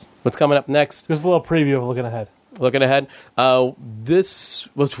out next? What's coming up next? There's a little preview of Looking Ahead. Looking Ahead. This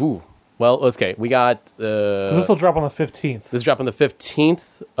was well, okay. We got this will drop on the 15th. This will drop on the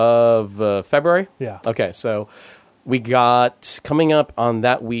 15th of February. Yeah. Okay, so we got coming up on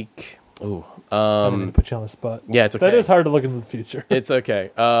that week. Ooh. I didn't mean to put you on the spot. Yeah, it's okay. That is hard to look into the future. It's okay.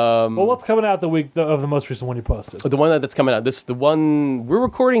 Well, what's coming out the week of the most recent one you posted? The one that's coming out. The one we're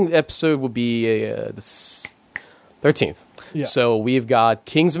recording. The episode will be the 13th. Yeah. So we've got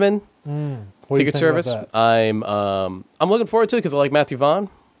Kingsman, Secret Service. I'm looking forward to it because I like Matthew Vaughn.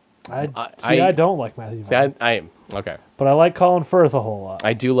 I don't like Matthew Vaughn. I am. Okay. But I like Colin Firth a whole lot.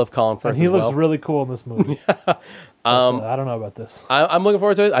 I do love Colin Firth. And he looks really cool in this movie. I don't know about this. I'm looking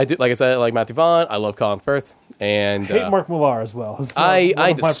forward to it. I do, like I said, I like Matthew Vaughn. I love Colin Firth, and I hate Mark Millar as well.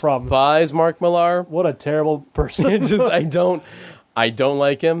 I despise Mark Millar. What a terrible person! I don't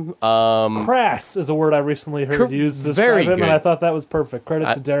like him. Crass is a word I recently heard used to describe him, good. and I thought that was perfect.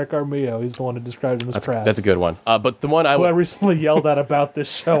 Credit to Derek Armijo. He's the one who described him as crass. That's a good one. But the one I recently yelled at about this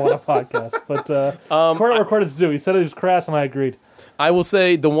show on a podcast. But credit where credit's due. He said he was crass, and I agreed. I will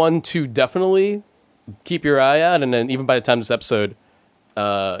say the one to definitely keep your eye out, and then even by the time this episode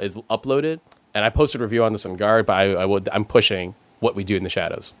is uploaded, and I posted a review on this on Guard, but I'm pushing What We Do in the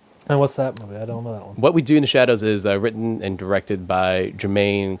Shadows. And what's that movie? I don't know that one. What We Do in the Shadows is written and directed by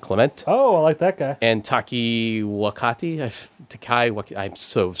Jermaine Clement. Oh, I like that guy. And Taki Wakati. I'm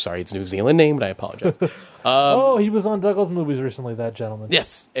so sorry. It's a New Zealand name, but I apologize. He was on Douglas movies recently, that gentleman.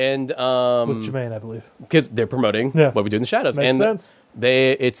 Yes. And with Jermaine, I believe. Because they're promoting What We Do in the Shadows. Makes sense.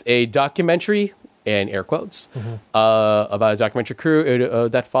 It's a documentary, and air quotes, about a documentary crew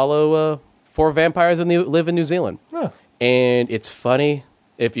that follow 4 vampires that live in New Zealand. Huh. And it's funny.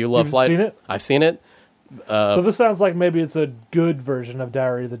 If you love You've seen it? I've seen it. So this sounds like maybe it's a good version of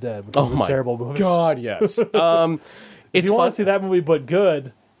Diary of the Dead, which is a terrible movie. God, yes. If you want to see that movie but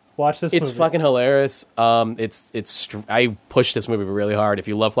good, watch this movie. It's fucking hilarious. I pushed this movie really hard. If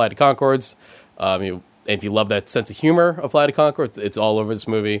you love Flight of Conchords, if you love that sense of humor of Flight of Conchords, it's all over this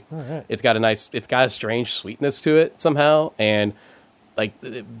movie. All right. It's got a strange sweetness to it somehow, and like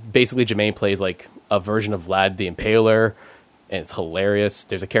basically Jermaine plays like a version of Vlad the Impaler. And it's hilarious.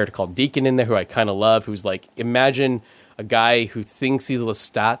 There's a character called Deacon in there who I kind of love, who's like, imagine a guy who thinks he's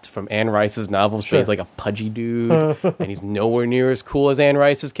Lestat from Anne Rice's novels, but he's like a pudgy dude, and he's nowhere near as cool as Anne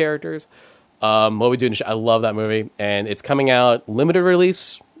Rice's characters. What We Do in the I love that movie, and it's coming out limited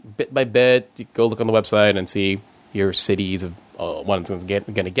release, bit by bit. You go look on the website and see your cities of one's going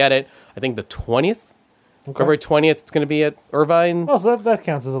to get it. I think the 20th. Okay. February 20th, it's going to be at Irvine. Oh, so that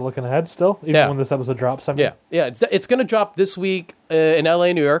counts as a looking ahead still, even when this episode drops. Yeah. It's going to drop this week in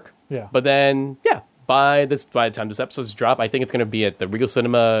LA, New York. Yeah. But then, by the time this episode's drop, I think it's going to be at the Regal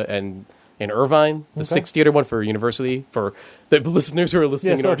Cinema and in Irvine, the 6th Theater one for University, for the listeners who are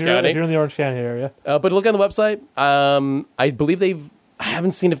listening in Orange County. If you're in the Orange County area. But look on the website. I believe I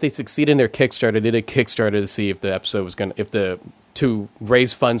haven't seen if they succeeded in their Kickstarter. They did a Kickstarter to see if the episode was to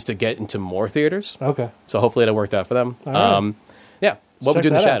raise funds to get into more theaters. Okay. So hopefully that worked out for them. All right. What We Do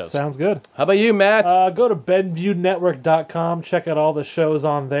in the Shadows. Sounds good. How about you, Matt? Go to BenviewNetwork.com. Check out all the shows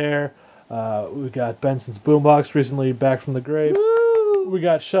on there. We got Benson's Boombox recently back from the grave. Woo! We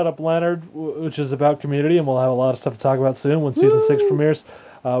got Shut Up Leonard, which is about community, and we'll have a lot of stuff to talk about soon when Season 6 premieres.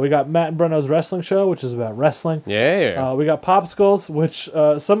 We got Matt and Breno's Wrestling Show, which is about wrestling. Yeah. We got Popsicles, which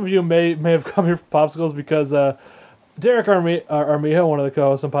some of you may have come here for Popsicles because Derek Armijo, one of the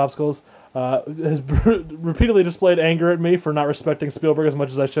co-hosts on Popsicles, has repeatedly displayed anger at me for not respecting Spielberg as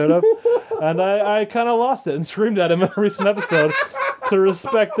much as I should have. And I kind of lost it and screamed at him in a recent episode to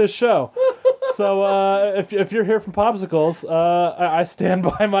respect this show. So if you're here from Popsicles, I stand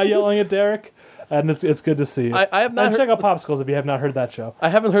by my yelling at Derek. And it's good to see you. I have not check out Popsicles if you have not heard that show. I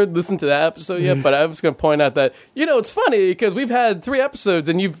haven't listened to that episode yet, but I was going to point out that, it's funny because we've had 3 episodes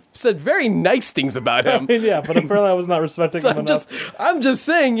and you've said very nice things about him. But apparently I was not respecting him enough. I'm just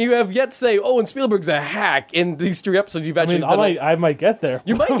saying you have yet to say, and Spielberg's a hack in these 3 episodes you've actually done. I might get there.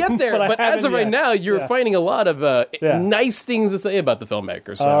 You might get there, but as of right now, you're finding a lot of nice things to say about the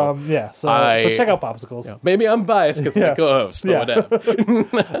filmmaker. So so check out Popsicles. Yeah. Maybe I'm biased because I'm the co-host, but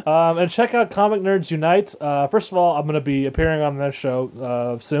whatever. And check out Comic Nerds Unite. First of all, I'm going to be appearing on their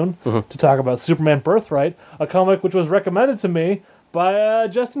show soon to talk about Superman Birthright, a comic which was recommended to me by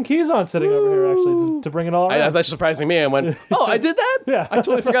Justin Keyson sitting over here, actually, to bring it all around. That's actually surprising me. I went, I did that? Yeah. I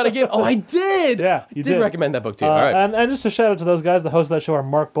totally forgot again. Oh, I did. Yeah, you did recommend that book, too. All right. And just a shout out to those guys. The hosts of that show are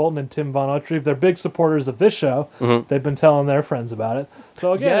Mark Bolton and Tim Von Otrieve. They're big supporters of this show. They've been telling their friends about it.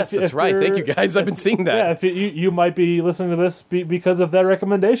 So again, yes, that's right. Thank you, guys. I've been seeing that. Yeah, if you might be listening to this because of their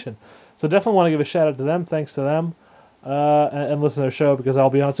recommendation. So definitely want to give a shout out to them. Thanks to them. And listen to their show because I'll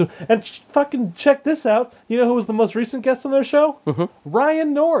be on soon. And fucking check this out. You know who was the most recent guest on their show?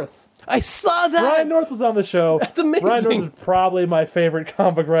 Ryan North. I saw that. Ryan North was on the show. That's amazing. Ryan North is probably my favorite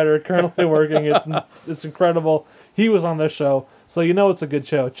comic writer currently working. It's incredible. He was on this show. So it's a good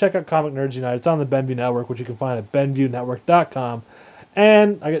show. Check out Comic Nerds Unite. It's on the Benview Network, which you can find at BenviewNetwork.com.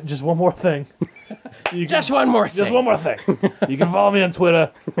 And I got just one more thing. Just one more thing. You can follow me on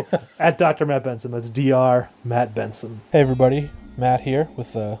Twitter at Dr. Matt Benson. That's Dr. Matt Benson. Hey, everybody. Matt here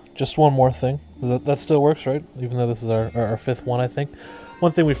with just one more thing. That still works, right? Even though this is our fifth one, I think.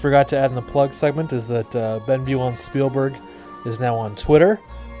 One thing we forgot to add in the plug segment is that Benview on Spielberg is now on Twitter.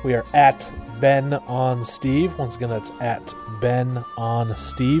 We are at Ben on Steve. Once again, that's at Ben on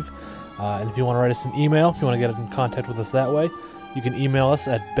Steve. And if you want to write us an email, if you want to get in contact with us that way, you can email us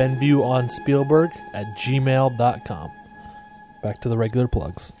at benviewonspielberg@gmail.com. Back to the regular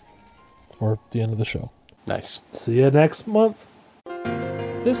plugs. Or the end of the show. Nice. See you next month.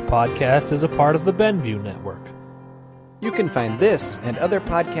 This podcast is a part of the Benview Network. You can find this and other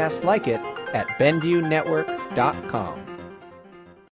podcasts like it at BenviewNetwork.com.